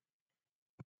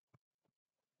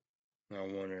 I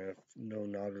wonder if no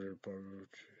Naruto report.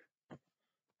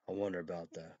 I wonder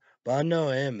about that. But I know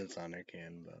Amazon I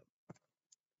can, but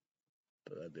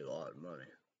that'd be a lot of money.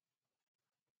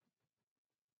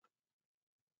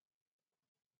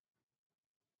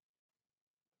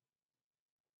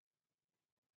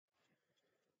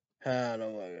 I don't know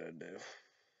what I gotta do.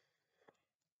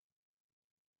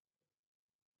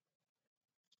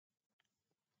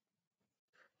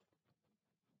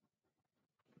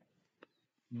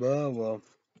 But well,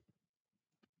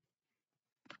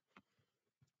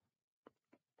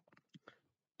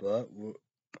 but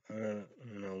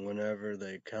whenever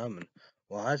they come, and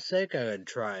well, I think I could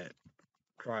try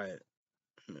it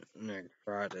next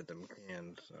Friday. Them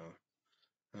cans. So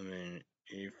I mean,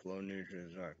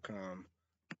 eflownutrients.com.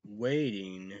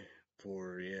 Waiting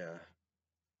for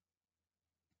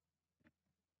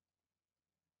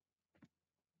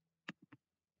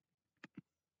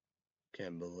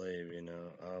Can't believe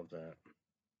of that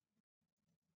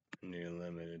new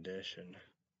limited edition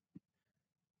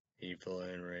Evil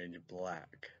and Rage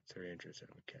Black, 300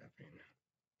 of caffeine.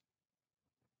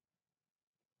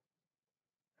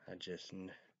 I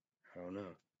don't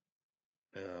know.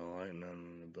 I don't like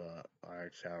none but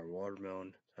like sour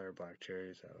watermelon, sour black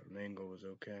cherry, sour mango was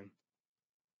okay.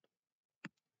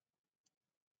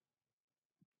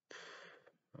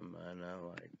 I might not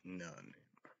like none.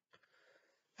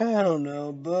 I don't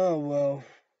know, but well,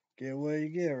 get what you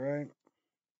get, right?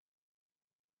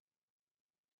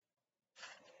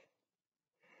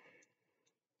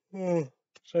 Oh, I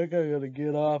think I gotta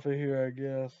get off of here, I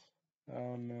guess. I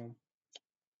don't know.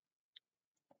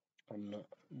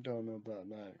 Don't know about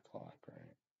 9 o'clock,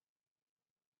 right?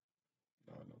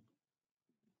 I don't know.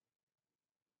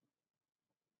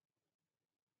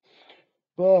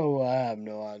 Oh, I have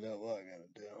no idea what I'm gonna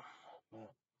do.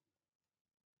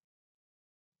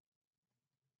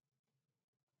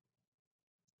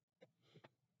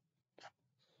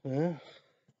 Yeah.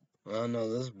 Well, no,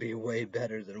 this will be way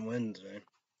better than Wednesday.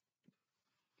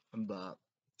 But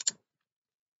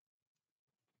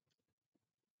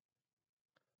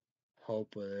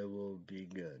hope it will be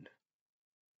good.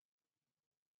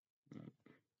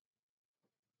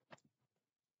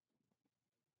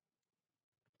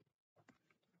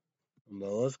 But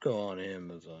let's go on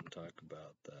Amazon and talk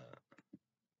about that.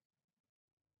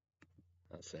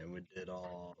 I was saying we did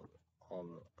all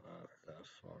the stuff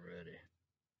already.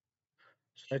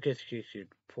 Second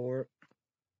port,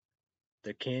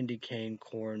 the candy cane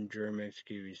corn German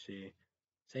QVC.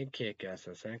 They kick ass.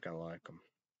 I think I like them.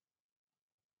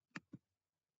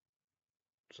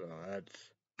 So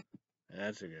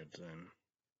that's a good thing.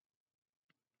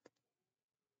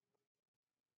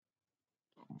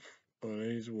 Well,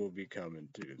 these will be coming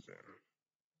too soon.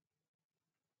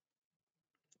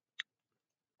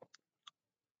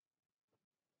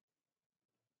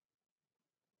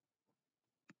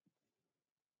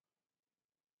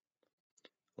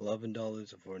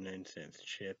 $11.49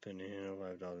 shipping,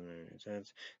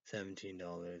 $5.99,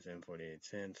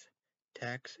 $17.48,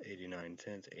 tax 89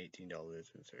 cents,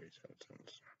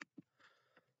 $18.37.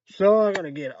 So I'm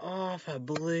gonna get off, I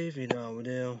believe. You know we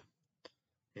do.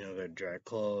 You know, got dry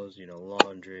clothes, you know,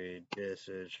 laundry,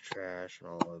 dishes, trash, and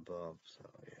all the above. So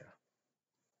yeah.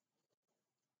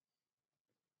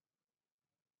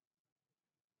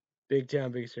 Big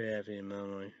Town, Big City, Happy in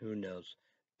Illinois. Who knows?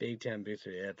 Big Town, Big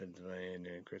City, Athens,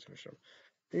 and Christmas show.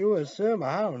 You assume?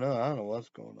 I don't know. I don't know what's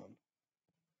going on.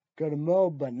 Go to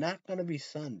Mo, but not gonna be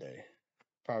Sunday.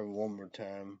 Probably one more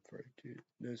time for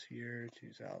this year,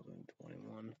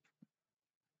 2021.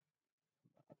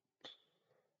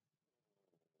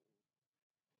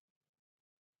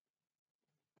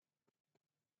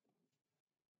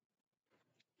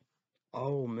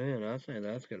 Oh man, I think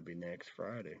that's gonna be next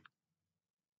Friday.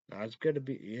 That's gonna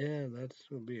be that's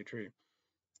gonna be a treat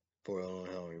for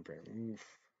Illinois Halloween parade.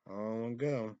 Oof, I don't wanna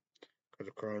go because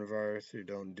of coronavirus. You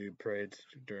don't do parades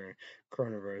during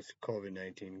coronavirus,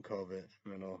 COVID-19, COVID,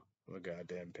 the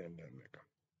goddamn pandemic.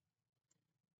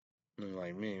 And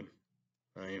like me,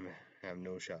 I even have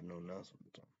no shot, no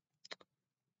nothing. So.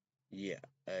 Yeah,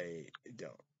 I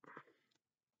don't.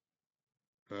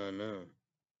 I know.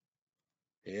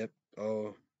 Yep.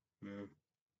 Oh, yeah.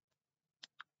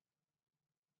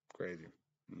 Crazy.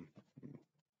 Mm.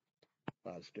 A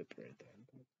lot of stupid right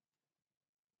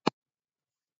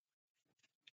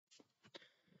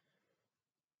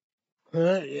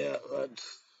there. Yeah,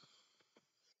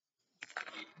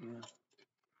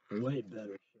 way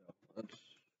better show.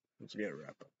 Let's get a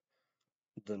wrap up.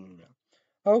 Then,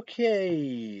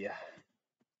 okay.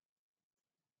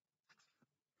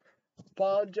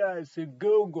 Apologize to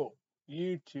Google,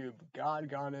 YouTube, God,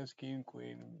 Goddess, King,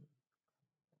 Queen.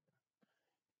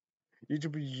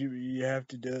 YouTube, you have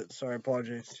to do it. Sorry,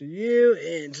 apologize to you,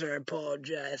 and sorry,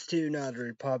 apologize to not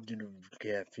very popular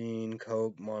caffeine,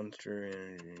 Coke, Monster,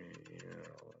 Energy,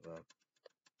 all that.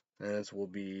 And this will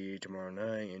be tomorrow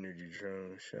night, Energy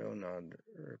show, not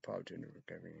popular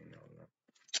caffeine, all that.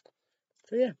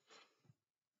 So yeah.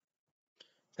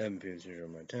 7 p.m. Central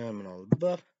my time and all the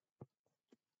buff.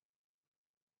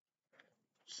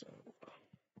 So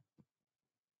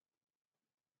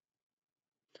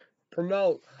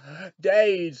promote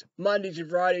days Monday to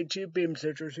Friday, 2 p.m.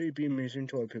 Central, 3 p.m. Eastern,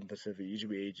 12 p.m. Pacific.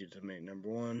 Usually ages to make number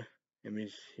one. Let me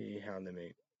see how they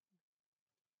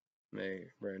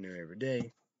make brand new every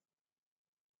day.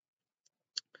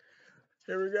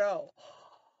 Here we go.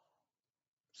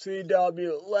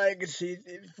 CW Legacy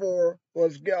 4.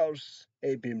 Let's go.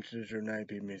 8 p.m. Central, 9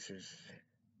 p.m. Eastern.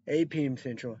 8 p.m.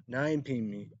 Central, 9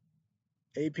 p.m.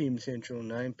 8 p.m. Central,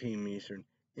 9 p.m. Eastern,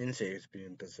 and 6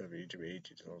 p.m. Pacific. Usually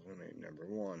ages to make number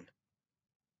one.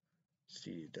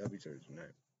 CW Thursday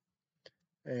night.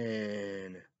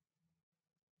 And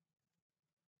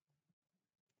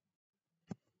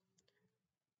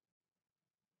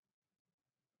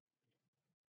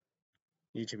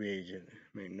YouTube agent,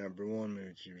 make number one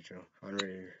movie TV show.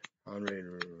 Unrated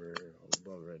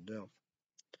above Red Dell.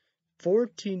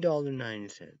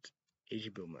 $14.90.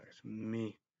 HBO Max.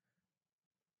 Me.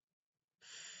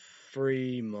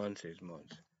 3 months is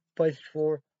months. PlayStation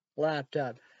 4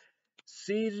 laptop.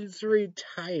 Season 3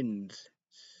 Titans.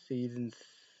 Season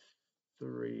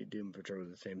 3 Doom Patrol,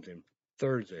 the same thing.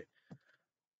 Thursday.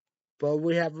 But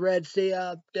we have Red Sea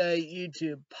Update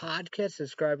YouTube podcast.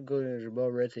 Subscribe, go to the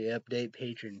Red Sea Update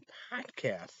Patreon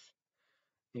podcast.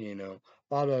 You know,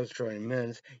 all those 20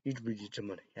 minutes. YouTube gives you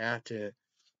money. You have to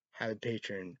have a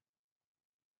Patreon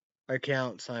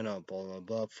account, sign up, all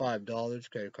above $5,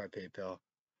 credit card, PayPal.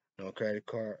 No credit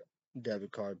card,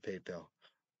 debit card, PayPal.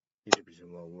 YouTube is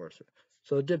well worth it.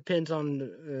 So it depends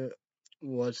on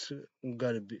what's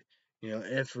gotta be,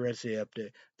 if Red Sea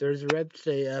Update. There's a Red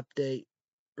Sea Update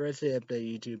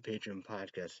YouTube Patreon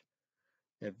podcast.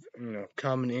 If,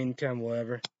 coming anytime,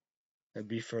 whatever, it'd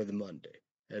be for the Monday.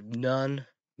 If none,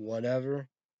 whatever,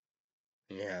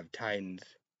 you have Titans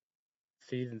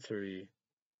Season 3,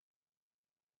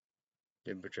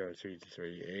 Doom Patrol Season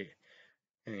 3, 8,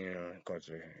 and, of course,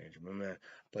 HBO Man,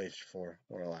 PlayStation 4,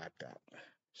 or a laptop.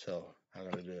 So, I'm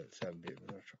gonna do it 7 people.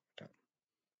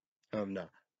 No,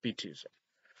 be Tuesday.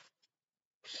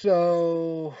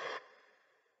 So,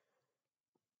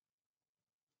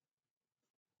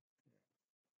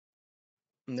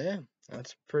 yeah,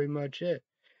 that's pretty much it.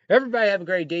 Everybody have a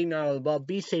great day. Not all about.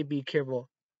 Be safe, be careful.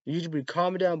 Usually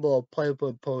comment down below. Play up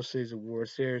postseason World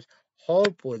Series.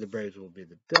 Hopefully the Braves will be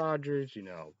the Dodgers.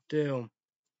 Do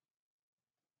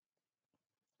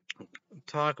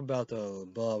talk about the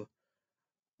above.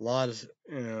 A lot of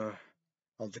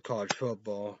the college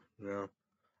football.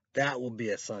 That will be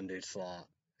a Sunday slot.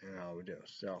 We do.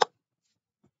 So,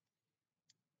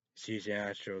 Houston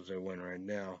Astros they win right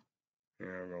now.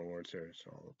 World Series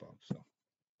all above. So,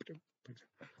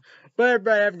 but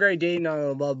everybody have a great day. Not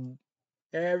all about.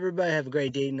 Everybody have a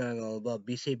great day. Not all about.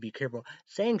 Be safe, be careful.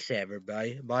 Thanks,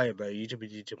 everybody. Bye, everybody.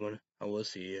 YouTube, one. I will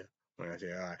see you when I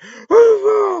say all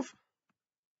right.